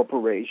dummy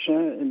corporation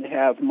and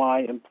have my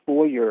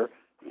employer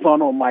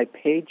funnel my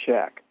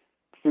paycheck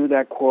through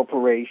that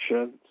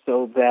corporation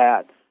so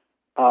that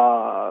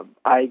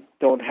I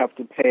don't have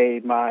to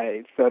pay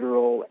my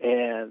federal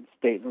and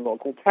state and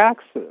local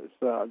taxes.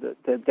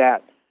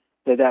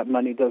 That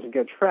money doesn't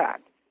get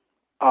tracked.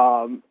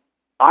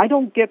 I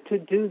don't get to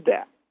do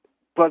that,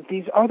 but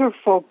these other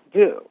folk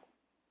do,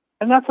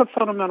 and that's a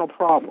fundamental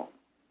problem.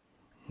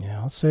 Yeah,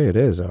 I'll say it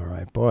is, all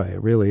right. Boy,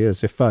 it really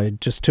is. If I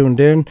just tuned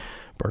in,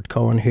 Bert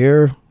Cohen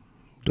here,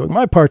 doing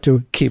my part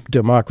to keep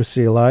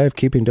democracy alive.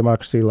 Keeping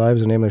Democracy Alive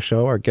is the name of the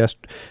show. Our guest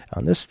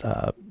on this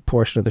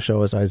portion of the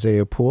show is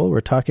Isaiah Poole.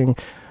 We're talking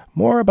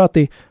more about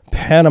the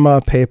Panama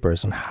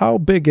Papers and how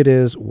big it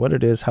is, what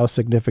it is, how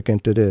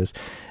significant it is.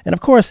 And,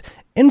 of course,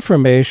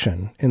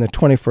 information in the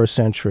 21st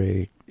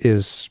century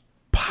is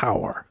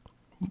power.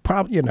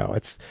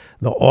 It's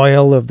the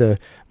oil of the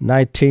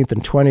 19th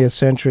and 20th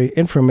century.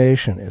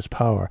 Information is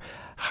power.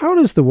 How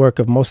does the work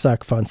of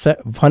Mossack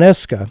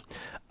Fonseca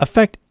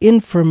affect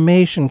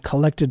information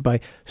collected by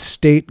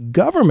state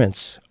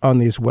governments on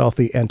these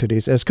wealthy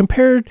entities as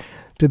compared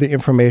to the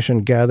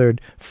information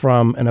gathered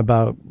from and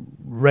about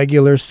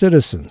regular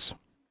citizens?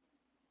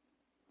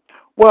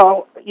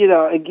 Well,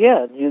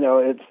 again,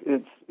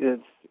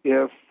 it's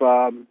if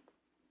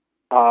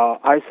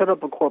I set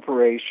up a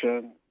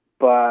corporation,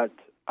 but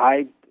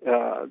I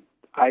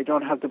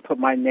don't have to put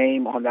my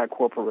name on that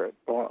corporate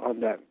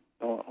on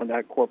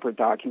that corporate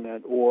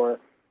document, or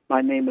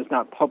my name is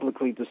not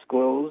publicly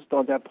disclosed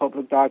on that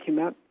public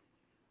document.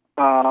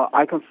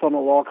 I can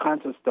funnel all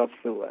kinds of stuff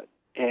through it,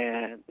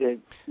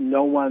 and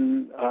no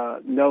one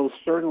knows.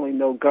 Certainly,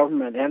 no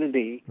government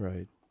entity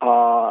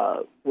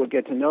would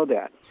get to know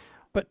that.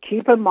 But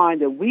keep in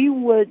mind that we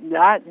would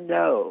not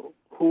know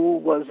who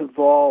was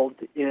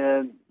involved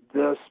in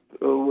this,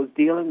 was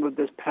dealing with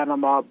this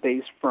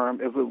Panama-based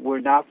firm if it were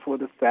not for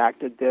the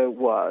fact that there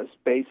was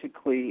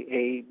basically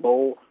a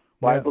mole,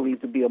 what I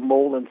believe to be a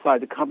mole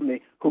inside the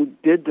company, who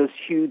did this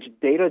huge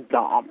data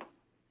dump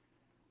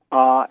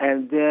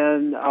and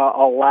then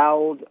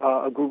allowed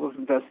a group of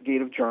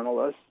investigative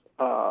journalists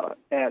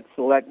at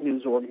select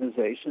news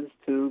organizations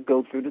to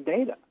go through the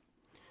data.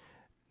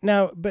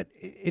 Now, but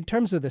in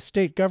terms of the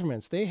state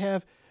governments, they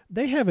have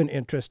an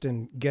interest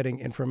in getting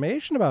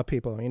information about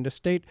people. I mean, the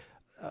state,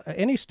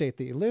 any state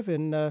that you live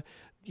in,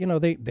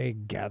 they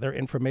gather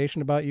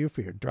information about you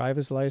for your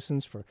driver's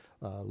license, for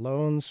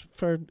loans,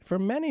 for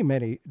many,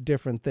 many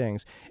different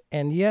things.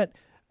 And yet,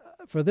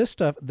 for this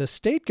stuff, the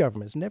state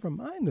governments, never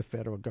mind the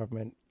federal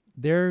government,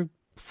 they're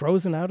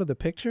frozen out of the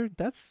picture.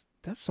 That's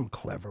some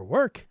clever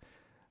work.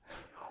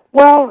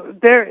 Well,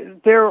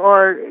 there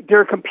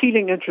are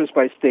competing interests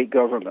by state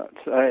governments,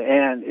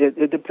 and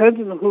it depends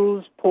on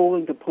who's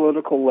pulling the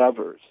political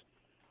levers.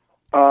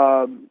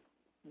 A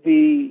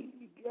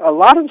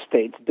lot of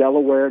states,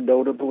 Delaware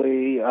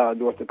notably,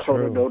 North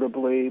Dakota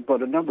notably,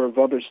 but a number of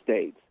other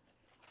states,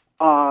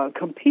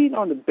 compete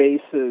on the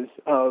basis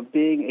of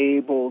being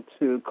able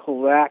to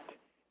collect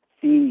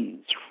fees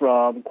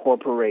from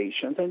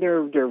corporations, and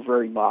they're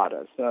very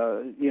modest.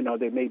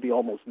 They may be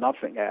almost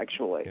nothing,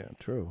 actually. Yeah,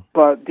 true.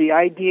 But the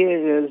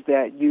idea is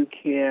that you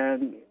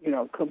can,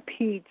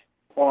 compete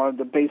on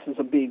the basis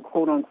of being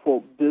quote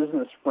unquote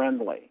business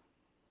friendly,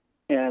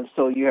 and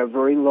so you have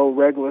very low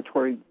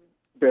regulatory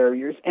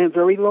barriers and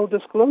very low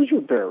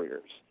disclosure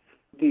barriers.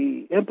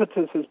 The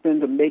impetus has been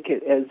to make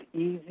it as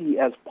easy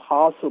as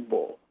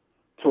possible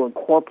to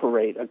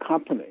incorporate a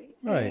company,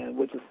 and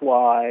which is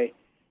why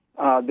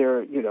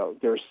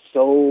there's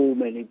so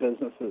many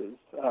businesses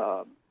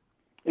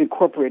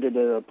incorporated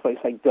in a place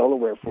like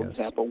Delaware, for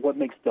example. What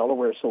makes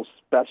Delaware so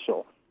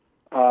special?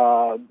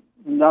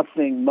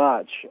 Nothing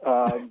much,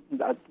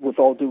 with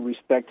all due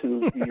respect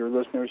to your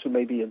listeners who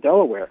may be in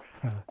Delaware,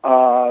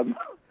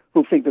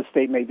 who think the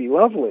state may be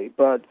lovely.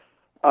 But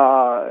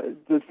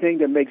the thing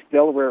that makes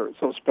Delaware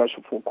so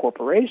special for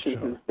corporations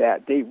is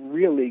that they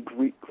really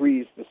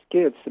grease the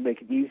skids to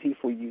make it easy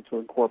for you to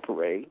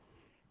incorporate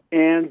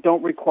and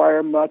don't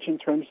require much in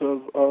terms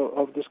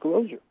of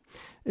disclosure.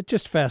 It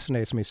just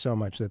fascinates me so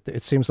much that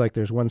it seems like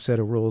there's one set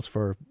of rules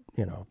for,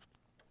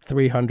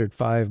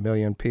 305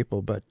 million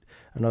people, but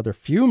another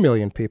few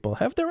million people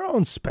have their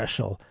own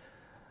special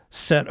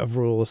set of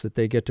rules that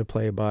they get to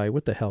play by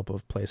with the help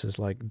of places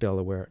like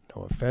Delaware.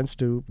 No offense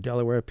to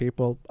Delaware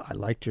people. I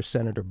liked your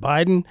Senator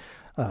Biden.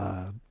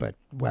 But,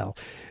 well,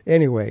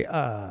 anyway,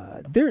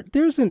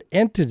 there's an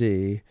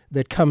entity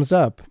that comes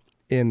up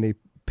in the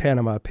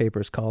Panama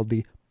Papers called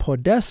the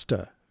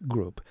Podesta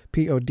Group,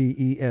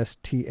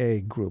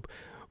 Podesta Group,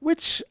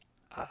 which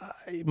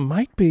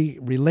might be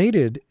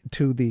related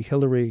to the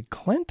Hillary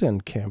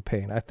Clinton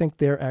campaign. I think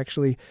they're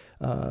actually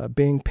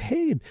being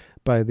paid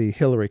by the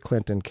Hillary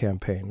Clinton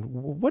campaign.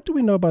 What do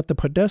we know about the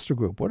Podesta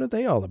Group? What are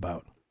they all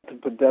about? The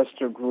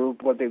Podesta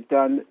Group, what they've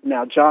done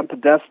now, John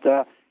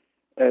Podesta,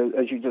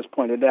 as you just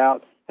pointed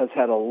out, has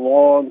had a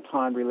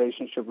long-time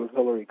relationship with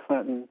Hillary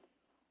Clinton.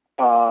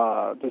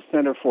 The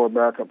Center for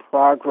American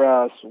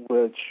Progress,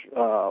 which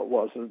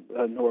was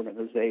an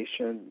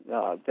organization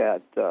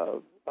that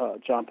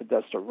John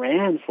Podesta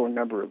ran for a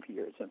number of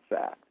years, in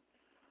fact,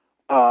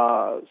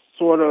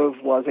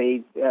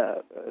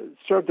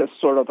 served as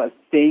sort of a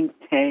think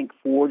tank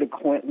for the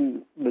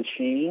Clinton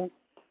machine.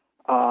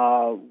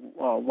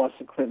 Once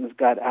the Clintons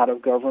got out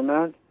of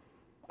government,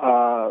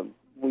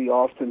 we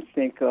often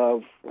think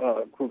of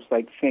groups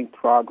like Think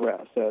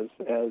Progress as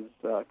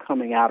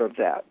coming out of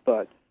that,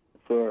 but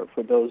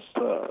for those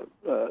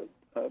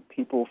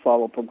people who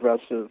follow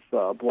progressive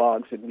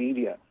blogs and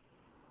media.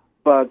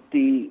 But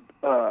the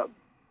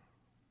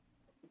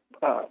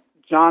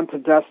John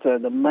Podesta,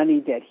 the money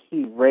that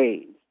he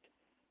raised,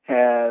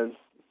 has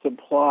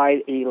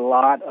supplied a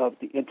lot of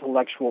the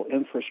intellectual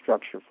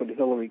infrastructure for the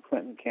Hillary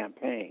Clinton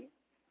campaign.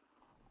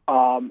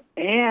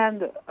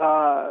 And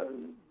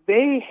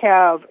they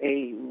have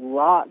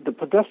the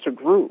Podesta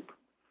Group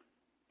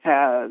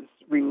has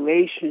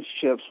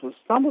relationships with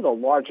some of the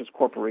largest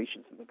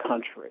corporations in the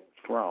country,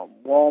 from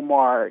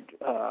Walmart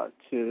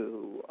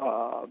to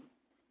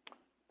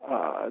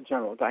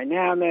General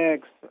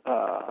Dynamics,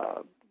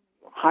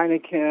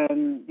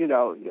 Heineken,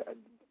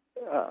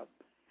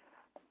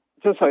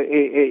 just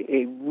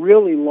a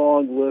really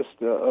long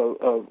list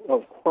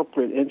of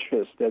corporate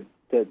interests that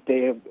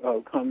they have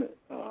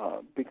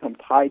become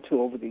tied to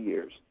over the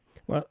years.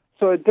 Well,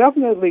 so it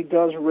definitely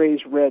does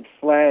raise red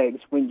flags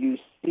when you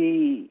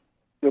see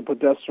the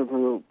Podesta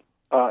Group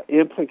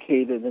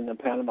implicated in the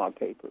Panama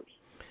Papers.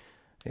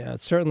 Yeah,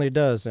 it certainly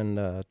does. And,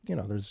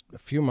 there's a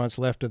few months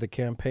left of the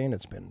campaign.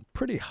 It's been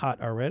pretty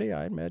hot already.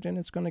 I imagine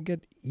it's going to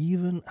get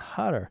even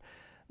hotter.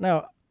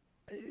 Now,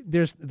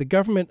 there's the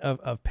government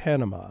of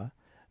Panama,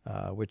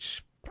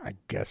 which I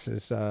guess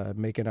is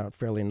making out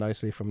fairly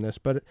nicely from this.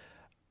 But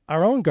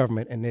our own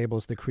government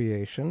enables the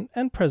creation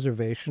and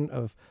preservation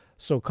of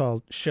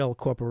so-called shell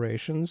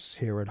corporations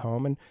here at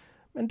home and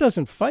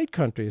doesn't fight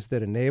countries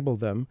that enable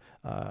them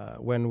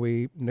when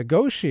we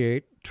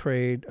negotiate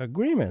trade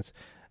agreements.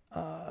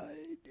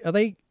 Are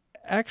they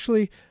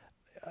actually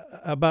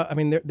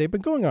they've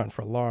been going on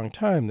for a long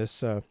time.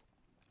 This,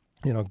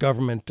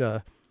 government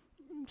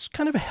it's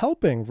kind of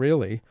helping,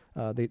 really.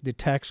 The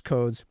tax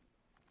codes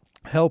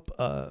help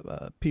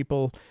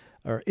people,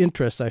 or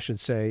interests, I should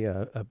say,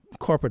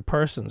 corporate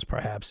persons,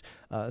 perhaps,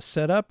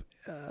 set up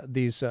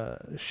these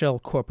shell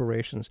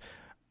corporations.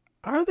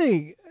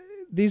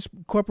 These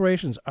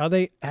corporations, are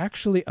they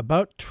actually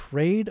about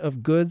trade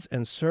of goods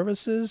and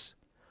services,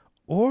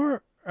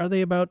 or are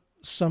they about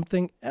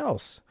something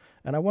else?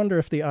 And I wonder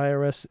if the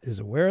IRS is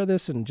aware of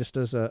this and just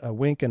does a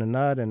wink and a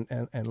nod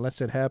and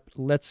lets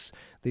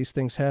these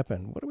things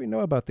happen. What do we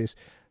know about these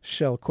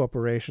shell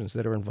corporations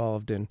that are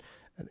involved in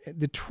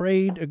the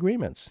trade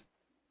agreements?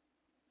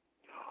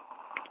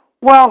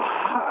 Well,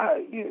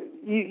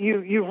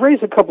 you've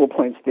raised a couple of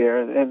points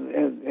there,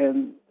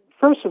 and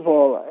first of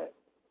all,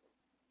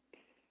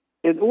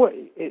 in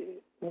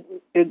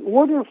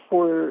order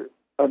for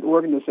an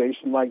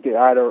organization like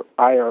the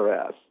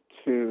IRS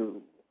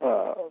to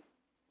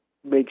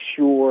make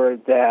sure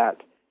that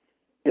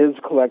it is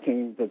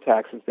collecting the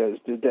taxes that is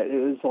due, that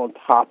it is on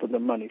top of the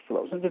money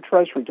flows, and the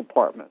Treasury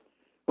Department,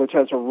 which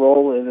has a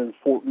role in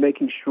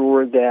making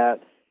sure that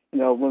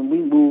when we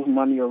move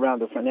money around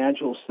the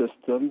financial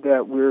system,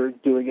 that we're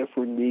doing it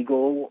for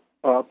legal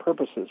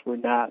purposes. We're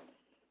not,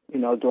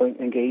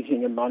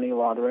 engaging in money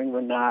laundering.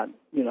 We're not,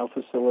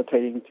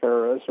 facilitating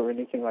terrorists or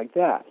anything like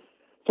that.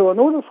 So in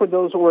order for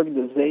those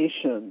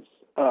organizations,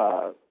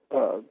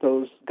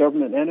 those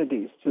government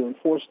entities to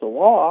enforce the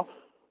law,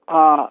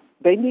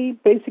 they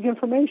need basic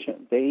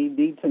information. They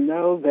need to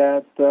know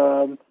that,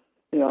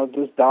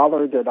 this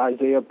dollar that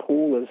Isaiah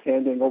Poole is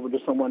handing over to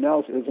someone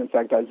else is in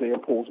fact Isaiah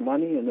Poole's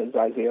money, and is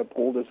Isaiah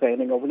Poole is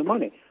handing over the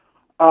money.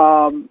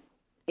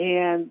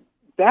 And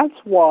that's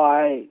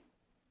why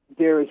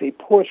there is a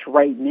push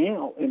right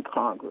now in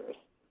Congress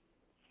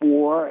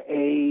for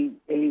a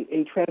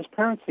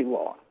transparency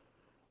law,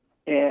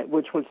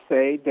 which would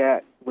say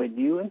that when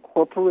you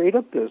incorporate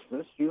a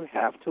business, you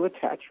have to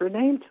attach your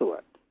name to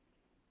it.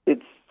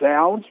 It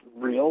sounds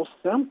real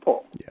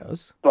simple.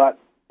 Yes. But,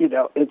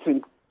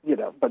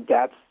 but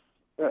that's,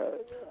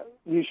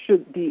 you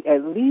should be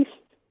at least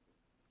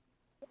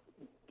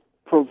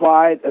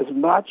provide as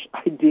much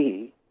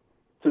ID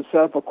to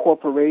set up a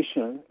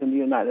corporation in the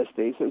United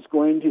States that's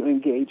going to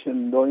engage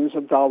in millions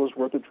of dollars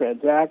worth of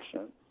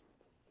transactions,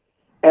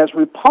 as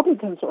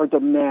Republicans are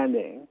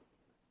demanding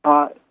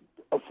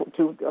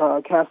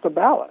to cast a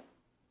ballot.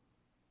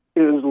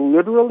 It is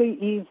literally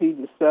easy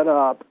to set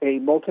up a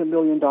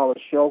multi-million-dollar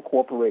shell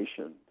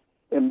corporation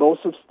in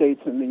most of states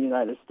in the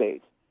United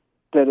States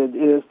than it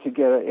is to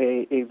get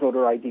a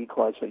voter ID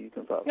card so you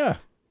can vote. Yeah.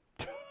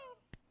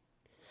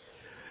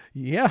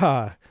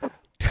 Yeah.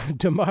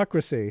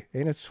 Democracy.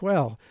 Ain't it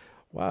swell?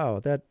 Wow.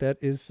 That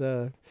is,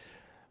 wow.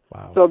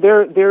 So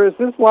there is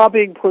this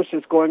lobbying push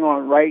that's going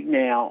on right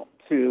now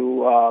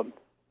to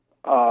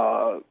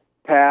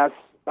pass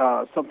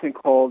something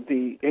called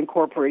the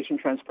Incorporation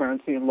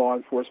Transparency and Law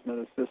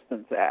Enforcement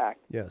Assistance Act.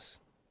 Yes.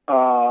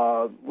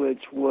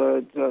 Which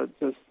would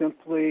just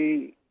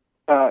simply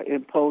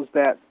impose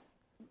that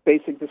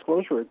basic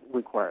disclosure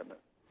requirement.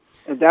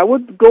 And that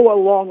would go a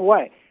long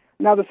way.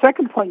 Now, the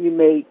second point you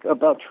make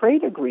about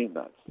trade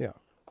agreements,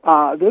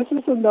 this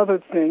is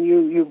another thing.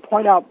 You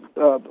point out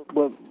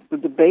the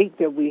debate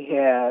that we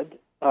had,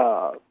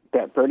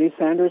 that Bernie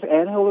Sanders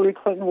and Hillary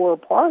Clinton were a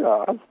part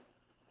of,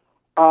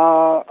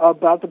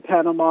 about the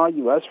Panama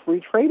U.S. Free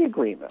Trade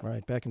Agreement.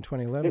 Right, back in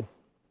 2011.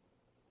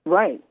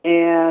 Right.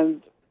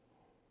 And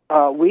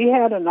we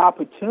had an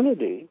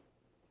opportunity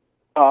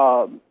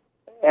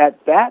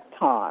at that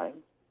time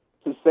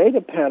to say to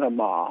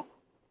Panama,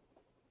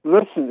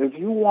 listen, if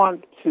you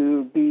want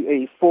to be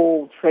a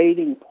full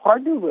trading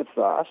partner with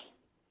us,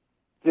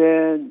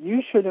 then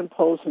you should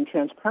impose some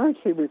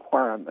transparency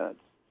requirements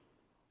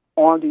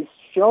on these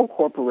shell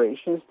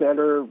corporations that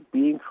are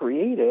being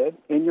created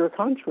in your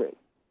country.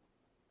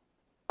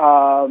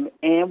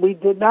 And we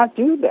did not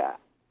do that.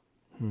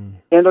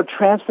 And a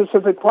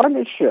Trans-Pacific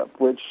Partnership,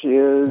 which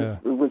is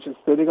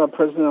sitting on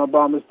President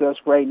Obama's desk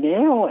right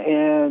now,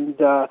 and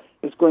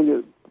is going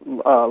to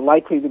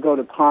likely to go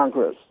to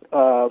Congress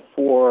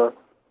for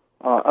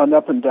an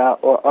up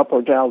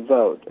or down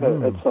vote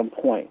at some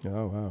point.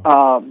 Oh,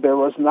 wow. There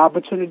was an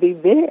opportunity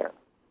there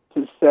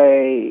to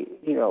say,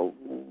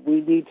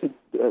 we need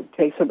to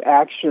take some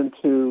action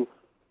to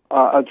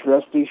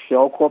address these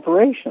shell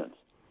corporations.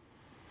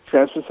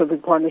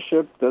 Trans-Pacific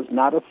Partnership does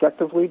not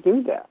effectively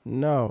do that.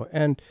 No,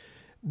 and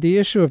the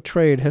issue of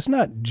trade has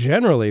not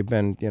generally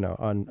been,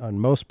 on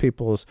most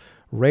people's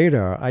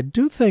radar. I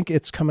do think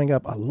it's coming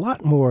up a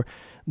lot more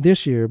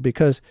this year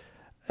because,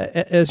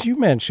 as you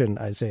mentioned,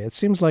 Isaiah, it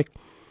seems like,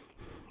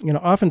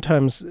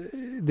 oftentimes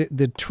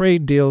the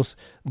trade deals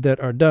that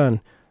are done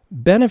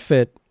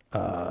benefit,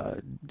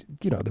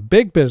 the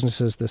big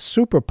businesses, the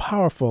super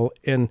powerful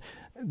in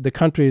the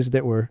countries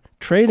that we're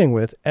trading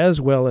with, as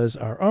well as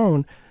our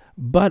own,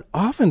 but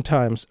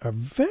oftentimes are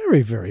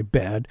very, very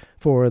bad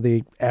for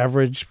the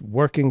average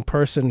working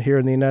person here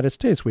in the United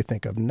States. We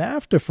think of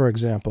NAFTA, for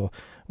example,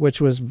 which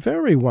was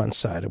very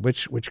one-sided,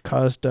 which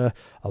caused a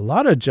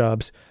lot of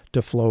jobs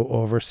to flow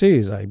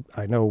overseas. I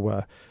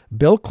know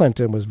Bill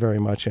Clinton was very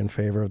much in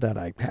favor of that.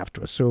 I have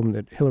to assume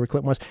that Hillary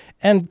Clinton was.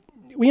 And,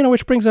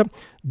 which brings up,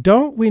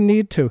 don't we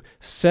need to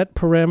set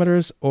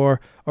parameters,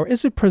 or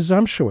is it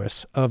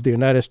presumptuous of the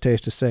United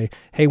States to say,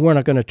 hey, we're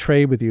not going to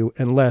trade with you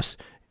unless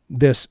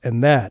this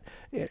and that?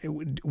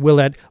 Will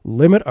that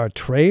limit our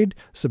trade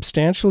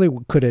substantially?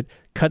 Could it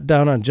cut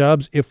down on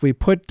jobs if we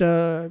put,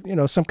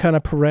 some kind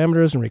of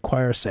parameters and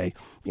require, say,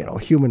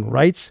 human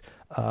rights,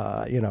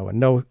 and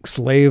no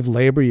slave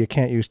labor? You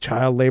can't use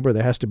child labor.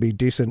 There has to be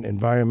decent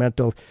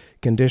environmental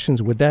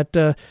conditions. Would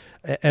that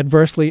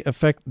adversely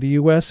affect the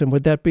U.S.? And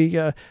would that be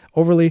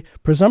overly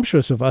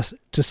presumptuous of us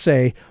to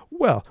say,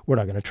 well, we're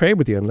not going to trade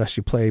with you unless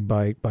you play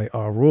by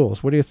our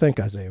rules? What do you think,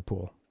 Isaiah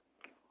Poole?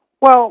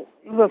 Well,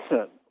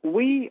 listen,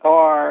 we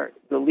are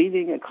the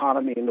leading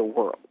economy in the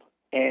world.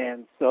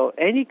 And so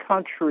any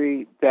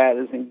country that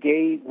is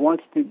engaged,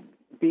 wants to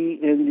be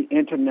in the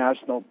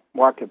international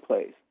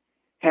marketplace,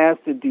 has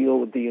to deal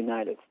with the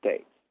United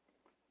States.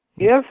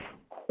 If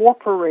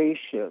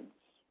corporations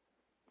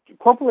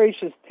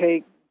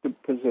take the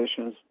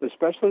positions,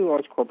 especially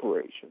large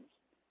corporations,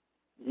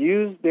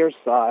 use their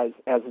size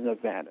as an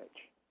advantage,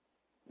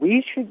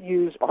 we should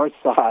use our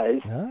size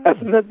as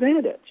an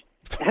advantage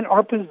and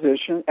our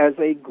position as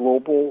a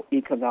global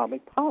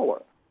economic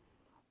power.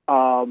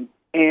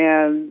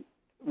 And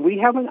we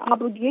have an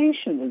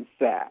obligation, in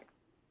fact,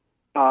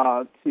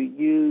 to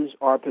use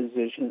our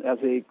position as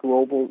a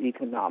global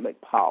economic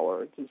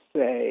power to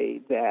say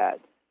that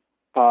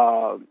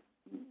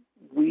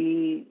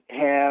we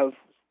have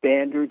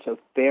standards of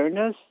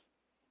fairness.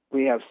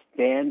 We have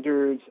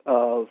standards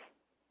of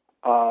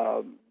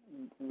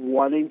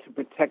wanting to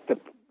protect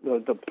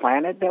the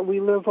planet that we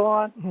live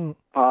on,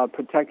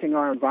 protecting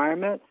our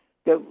environment.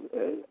 That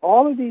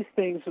all of these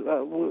things,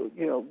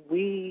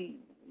 we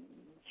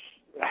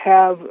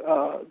have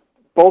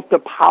both the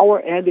power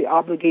and the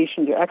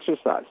obligation to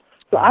exercise.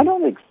 So I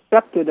don't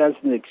accept it as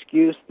an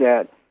excuse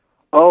that,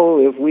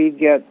 if we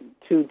get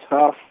too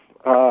tough,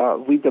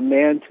 we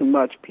demand too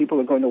much, people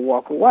are going to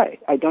walk away.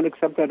 I don't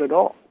accept that at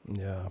all.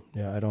 Yeah,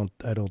 I don't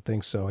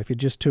think so. If you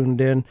just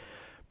tuned in,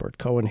 Bert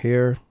Cohen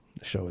here.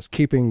 The show is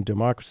Keeping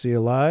Democracy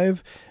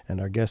Alive, and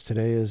our guest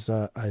today is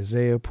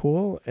Isaiah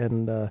Poole,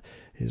 and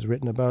he's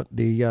written about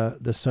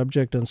the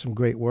subject, done some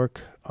great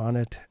work on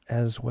it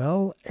as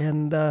well.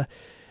 And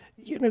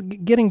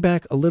getting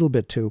back a little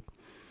bit to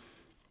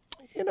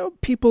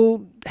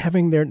people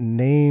having their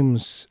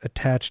names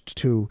attached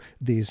to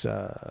these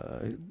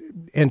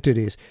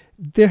entities.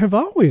 There have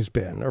always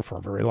been, or for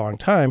a very long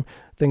time,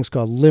 things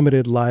called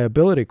limited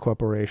liability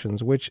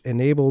corporations, which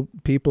enable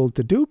people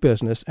to do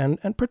business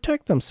and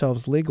protect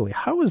themselves legally.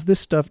 How is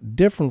this stuff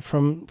different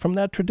from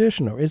that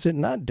tradition, or is it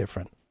not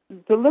different?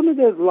 The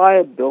limited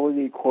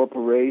liability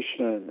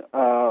corporation,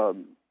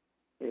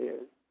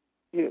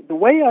 the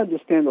way I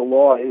understand the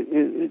law,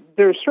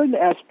 there are certain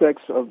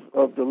aspects of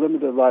the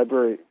limited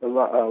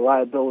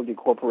liability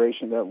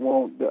corporation that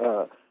won't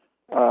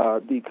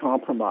be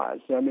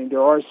compromised. I mean,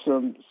 there are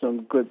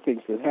some good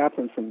things that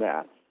happen from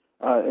that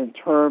in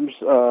terms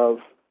of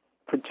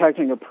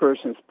protecting a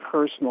person's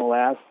personal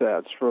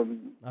assets from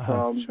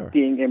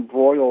being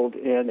embroiled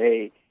in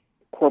a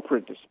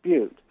corporate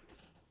dispute.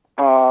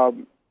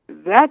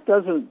 That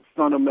doesn't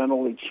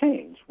fundamentally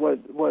change.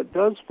 What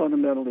does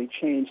fundamentally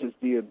change is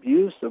the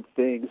abuse of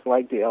things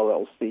like the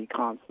LLC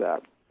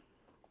concept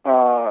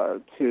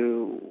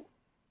to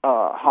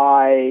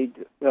hide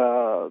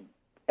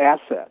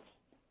assets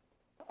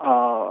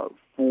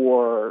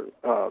for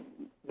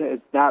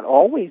not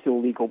always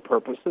illegal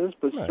purposes,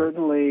 but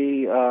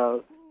certainly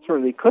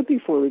could be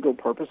for legal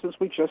purposes.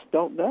 We just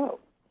don't know.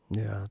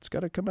 Yeah, it's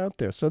got to come out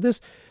there. So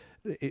this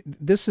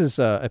is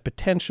a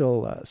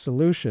potential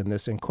solution,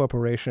 this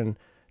Incorporation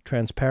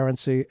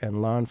Transparency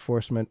and Law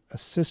Enforcement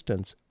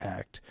Assistance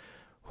Act.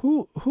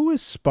 Who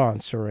is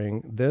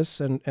sponsoring this,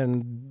 and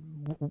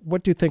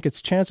what do you think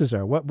its chances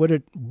are? What would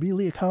it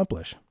really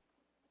accomplish?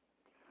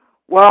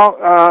 Well,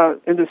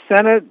 in the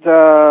Senate,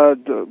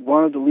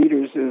 one of the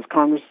leaders is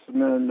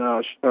Congressman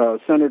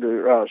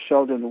Senator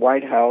Sheldon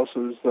Whitehouse,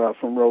 who's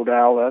from Rhode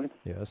Island.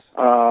 Yes.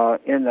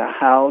 In the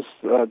House,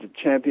 the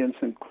champions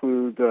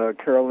include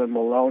Carolyn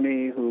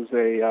Maloney, who's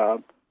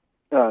a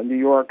New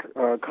York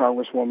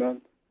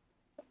Congresswoman,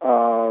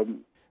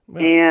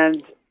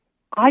 and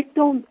I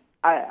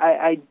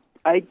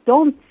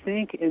don't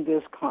think in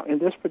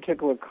this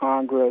particular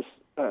Congress,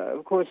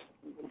 of course,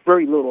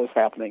 very little is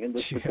happening in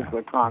this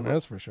particular Congress.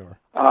 That's for sure.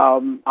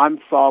 I'm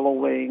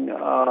following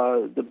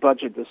the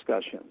budget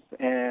discussions,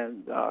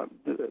 and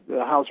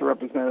the House of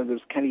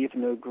Representatives can't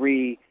even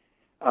agree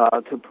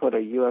to put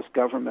a U.S.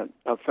 government,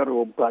 a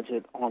federal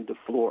budget on the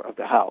floor of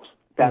the House.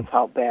 That's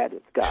how bad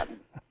it's gotten.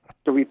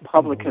 The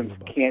Republicans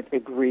can't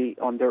agree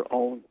on their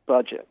own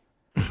budget.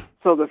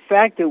 So the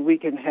fact that we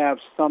can have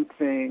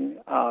something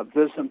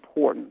this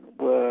important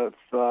with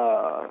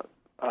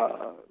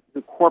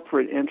the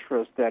corporate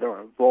interests that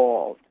are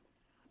involved,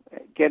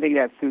 getting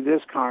that through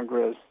this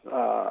Congress,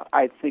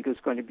 I think is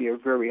going to be a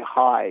very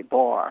high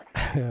bar.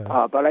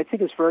 But I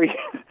think it's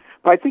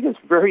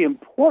very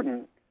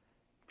important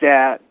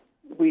that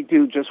we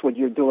do just what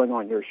you're doing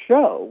on your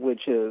show,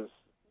 which is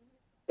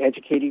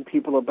educating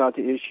people about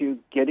the issue,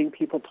 getting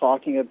people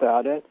talking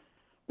about it.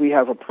 We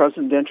have a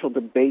presidential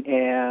debate,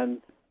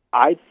 and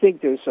I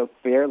think there's a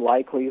fair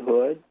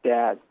likelihood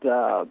that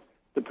the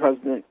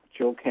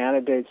presidential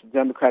candidates,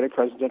 Democratic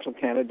presidential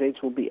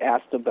candidates, will be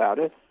asked about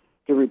it.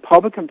 The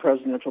Republican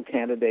presidential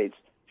candidates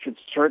should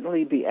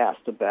certainly be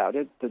asked about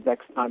it the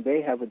next time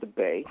they have a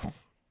debate.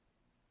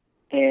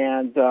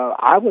 And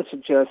I would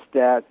suggest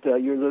that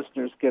your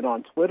listeners get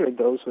on Twitter,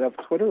 those who have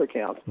Twitter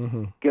accounts,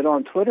 get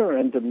on Twitter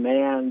and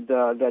demand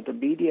that the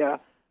media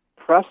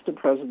press the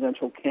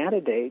presidential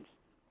candidates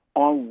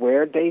on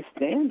where they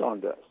stand on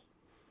this.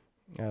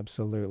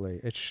 Absolutely.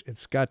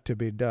 It's got to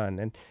be done.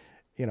 And,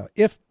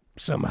 if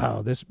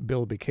somehow this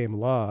bill became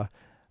law,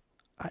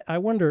 I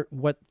wonder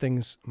what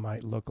things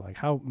might look like,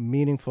 how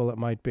meaningful it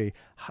might be,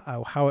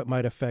 how it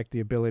might affect the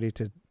ability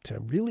to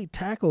really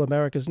tackle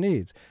America's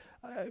needs.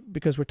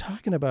 Because we're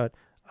talking about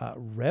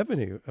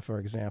revenue, for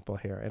example,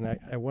 here. And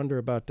I wonder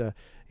about,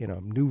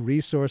 new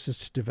resources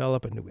to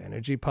develop a new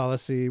energy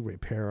policy,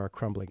 repair our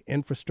crumbling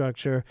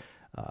infrastructure,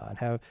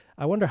 I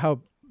wonder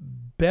how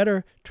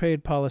better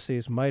trade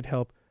policies might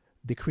help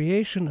the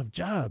creation of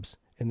jobs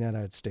in the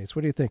United States.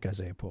 What do you think,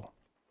 Isaiah Poole?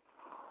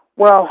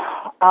 Well,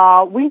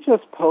 we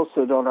just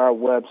posted on our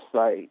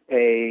website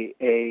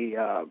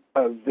a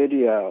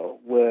video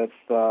with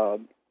a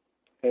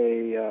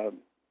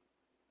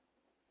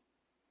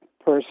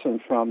person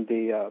from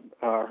the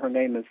her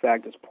name, in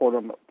fact, is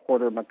Porter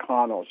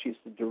McConnell. She's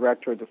the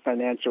director of the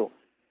Financial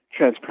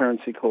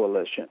Transparency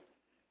Coalition.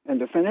 And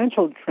the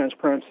Financial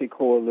Transparency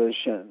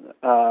Coalition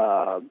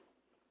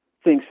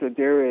thinks that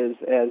there is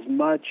as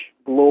much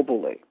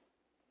globally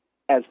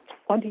as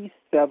 $27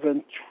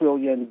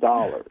 trillion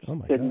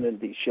hidden in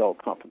these shell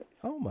companies.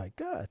 Oh, my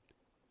God.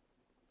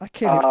 I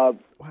can't even,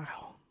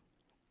 wow.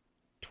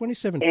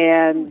 27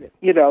 And,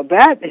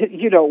 that,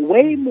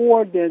 way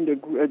more than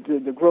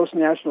the gross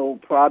national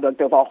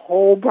product of a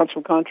whole bunch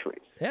of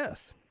countries.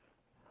 Yes.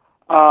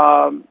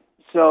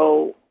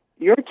 So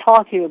you're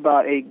talking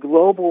about a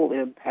global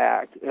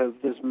impact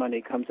if this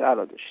money comes out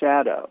of the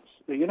shadows.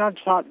 You're not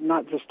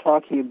just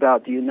talking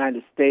about the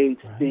United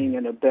States being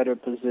in a better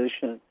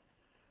position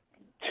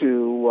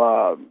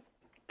to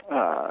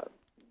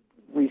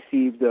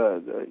receive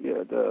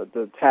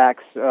the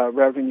tax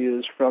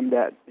revenues from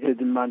that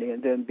hidden money,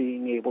 and then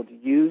being able to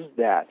use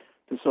that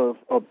to sort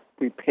of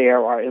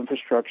repair our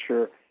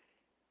infrastructure,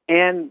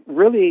 and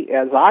really,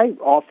 as I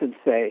often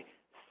say,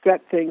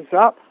 set things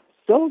up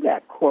so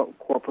that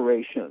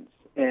corporations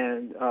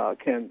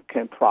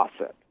can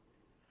profit.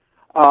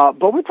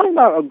 But we're talking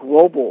about a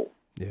global.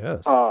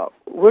 Yes.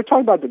 We're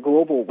talking about the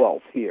global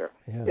wealth here.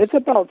 Yes. It's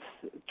about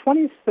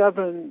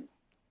 27.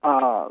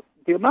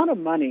 The amount of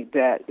money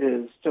that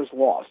is just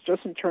lost,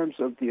 just in terms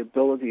of the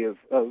ability of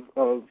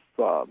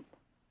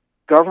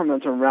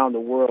governments around the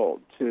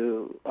world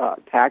to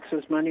tax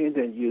this money and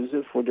then use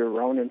it for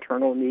their own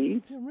internal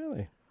needs. Yeah,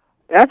 really?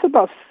 That's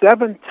about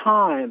 7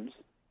 times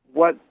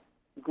what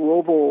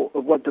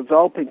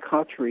developing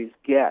countries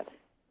get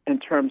in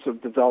terms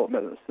of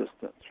development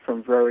assistance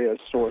from various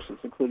sources,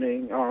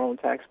 including our own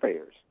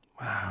taxpayers.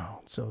 Wow.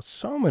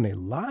 So many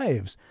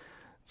lives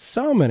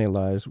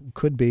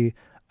could be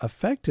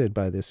affected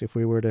by this if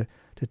we were to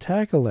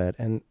tackle that.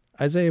 And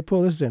Isaiah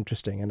Poole, this is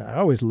interesting, and I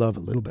always love a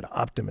little bit of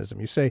optimism.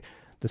 You say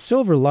the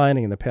silver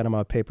lining in the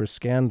Panama Papers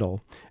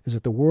scandal is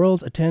that the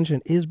world's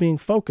attention is being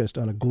focused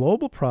on a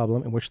global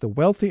problem in which the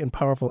wealthy and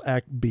powerful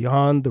act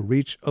beyond the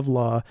reach of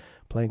law,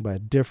 playing by a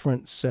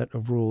different set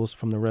of rules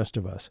from the rest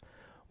of us.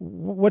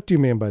 What do you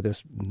mean by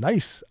this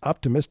nice,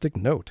 optimistic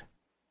note?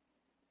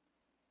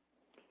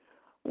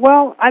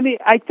 Well, I mean,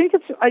 I think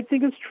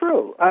it's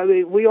true. I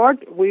mean, we're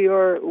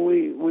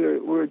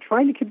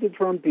trying to keep the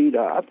drum beat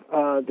up.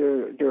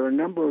 There are a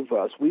number of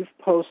us. We've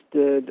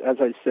posted, as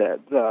I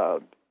said, I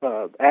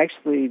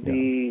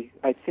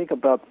think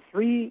about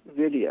 3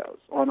 videos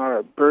on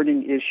our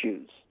burning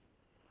issues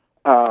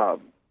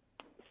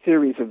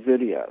series of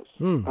videos,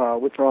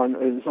 which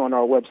is on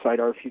our website,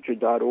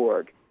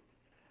 ourfuture.org.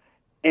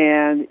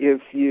 And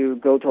if you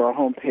go to our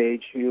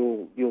homepage,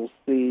 you'll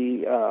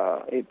see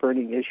a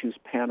Burning Issues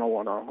panel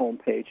on our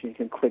homepage, and you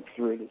can click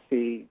through to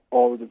see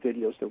all of the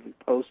videos that we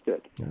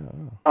posted.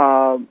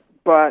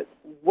 But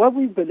what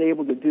we've been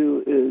able to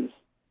do is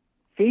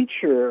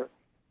feature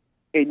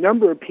a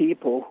number of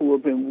people who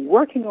have been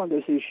working on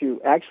this issue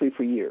actually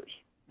for years,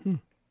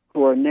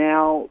 who are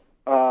now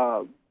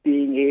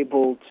being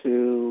able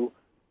to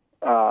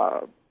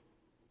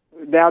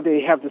now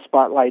they have the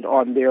spotlight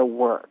on their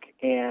work,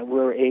 and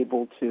we're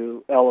able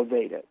to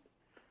elevate it.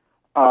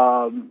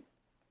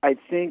 I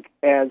think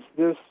as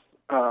this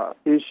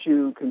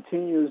issue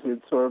continues,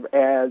 it sort of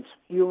adds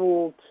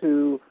fuel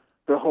to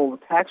the whole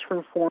tax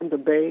reform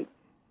debate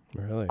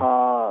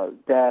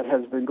that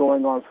has been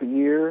going on for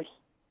years.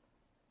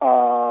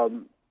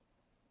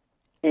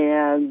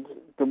 And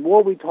the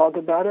more we talk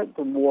about it,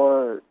 the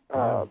more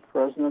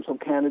presidential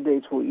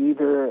candidates will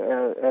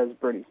either, as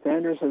Bernie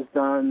Sanders has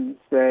done,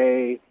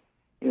 say,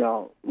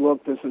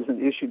 look, this is an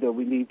issue that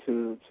we need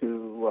to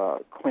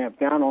clamp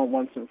down on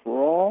once and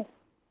for all.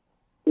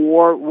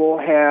 Or we'll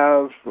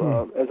have,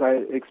 as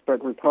I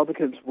expect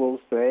Republicans will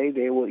say,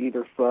 they will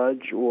either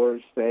fudge or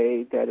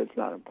say that it's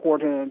not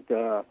important,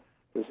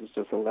 this is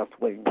just a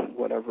left-wing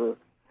whatever,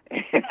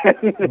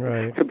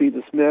 and to be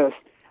dismissed.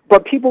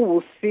 But people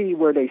will see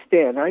where they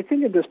stand. And I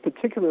think in this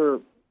particular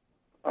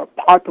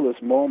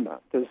populist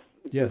moment, this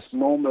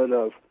moment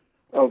of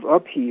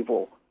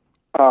upheaval,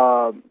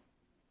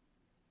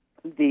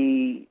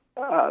 the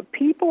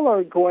people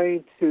are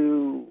going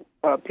to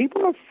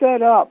people are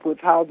fed up with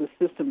how the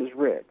system is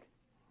rigged,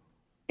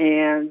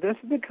 and this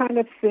is the kind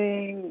of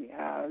thing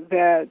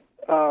that,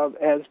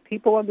 as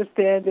people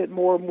understand it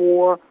more and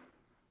more,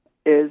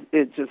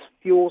 it just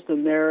fuels the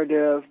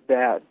narrative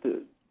that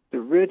the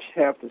rich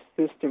have the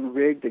system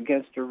rigged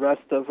against the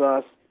rest of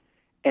us,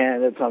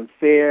 and it's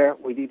unfair.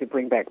 We need to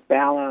bring back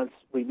balance.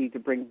 We need to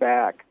bring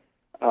back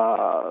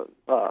a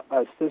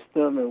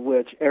system in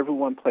which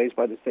everyone plays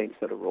by the same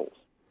set of rules.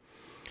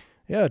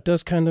 Yeah, it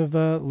does kind of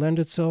lend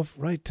itself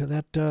right to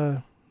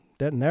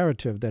that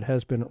narrative that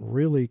has been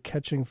really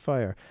catching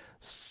fire.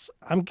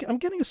 I'm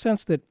getting a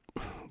sense that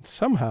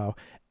somehow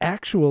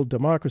actual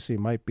democracy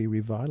might be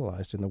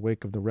revitalized in the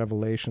wake of the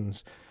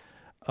revelations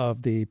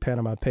of the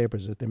Panama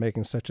Papers, that they're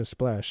making such a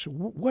splash.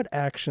 What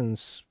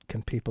actions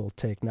can people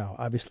take now?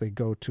 Obviously,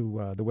 go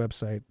to the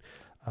website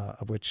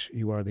of which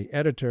you are the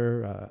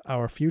editor,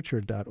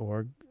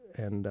 ourfuture.org,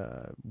 and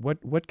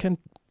what can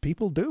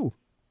people do?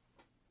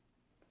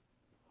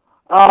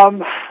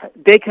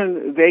 They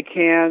can.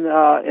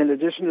 In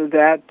addition to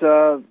that,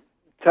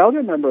 tell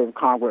your member of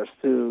Congress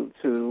to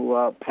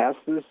pass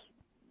this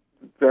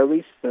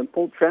very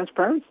simple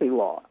transparency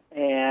law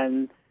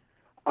and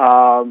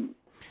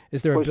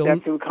is there push a bill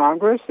that through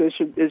Congress? It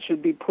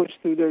should be pushed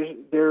through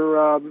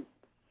their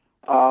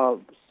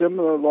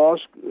similar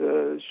laws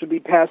should be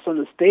passed on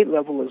the state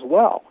level as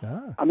well.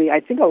 I mean, I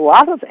think a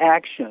lot of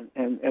action,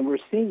 and we're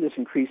seeing this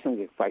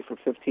increasingly. Fight for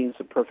 15 is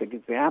a perfect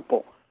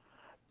example,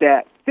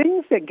 that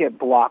things that get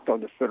blocked on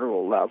the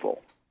federal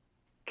level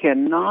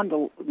can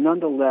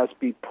nonetheless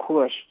be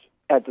pushed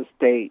at the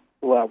state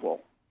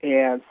level.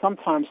 And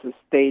sometimes the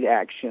state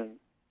action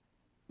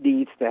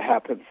needs to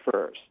happen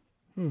first,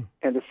 and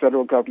the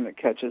federal government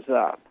catches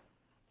up.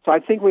 So I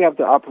think we have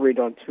to operate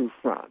on two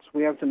fronts.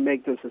 We have to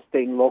make this a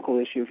state and local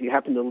issue. If you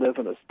happen to live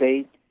in a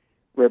state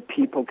where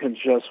people can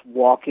just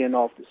walk in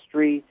off the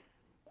street,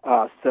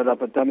 set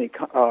up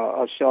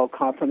a shell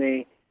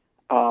company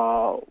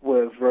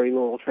with very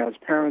little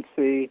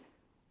transparency,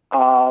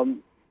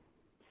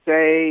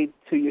 say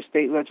to your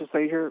state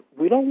legislature,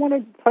 we don't want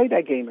to play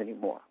that game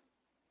anymore.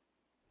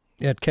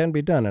 Yeah, it can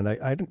be done, and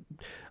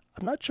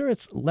I'm not sure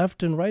it's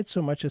left and right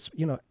so much. It's,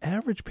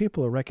 average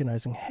people are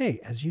recognizing, hey,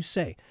 as you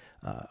say,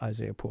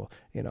 Isaiah Poole,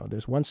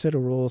 there's one set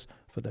of rules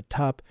for the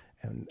top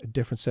and a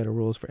different set of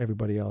rules for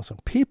everybody else.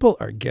 And people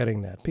are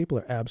getting that. People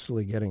are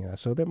absolutely getting that.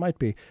 So there might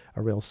be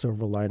a real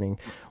silver lining.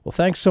 Well,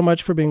 thanks so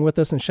much for being with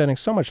us and shedding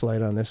so much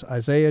light on this.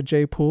 Isaiah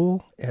J.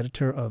 Poole,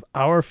 editor of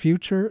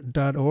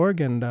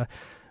OurFuture.org, and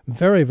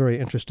very, very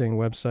interesting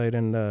website,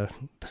 and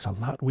there's a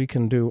lot we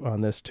can do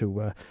on this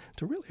to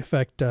really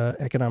affect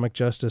economic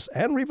justice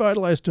and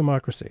revitalize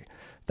democracy.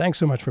 Thanks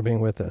so much for being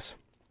with us.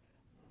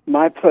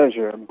 My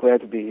pleasure. I'm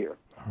glad to be here.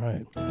 All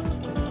right.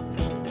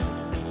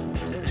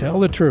 Tell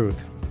the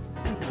truth.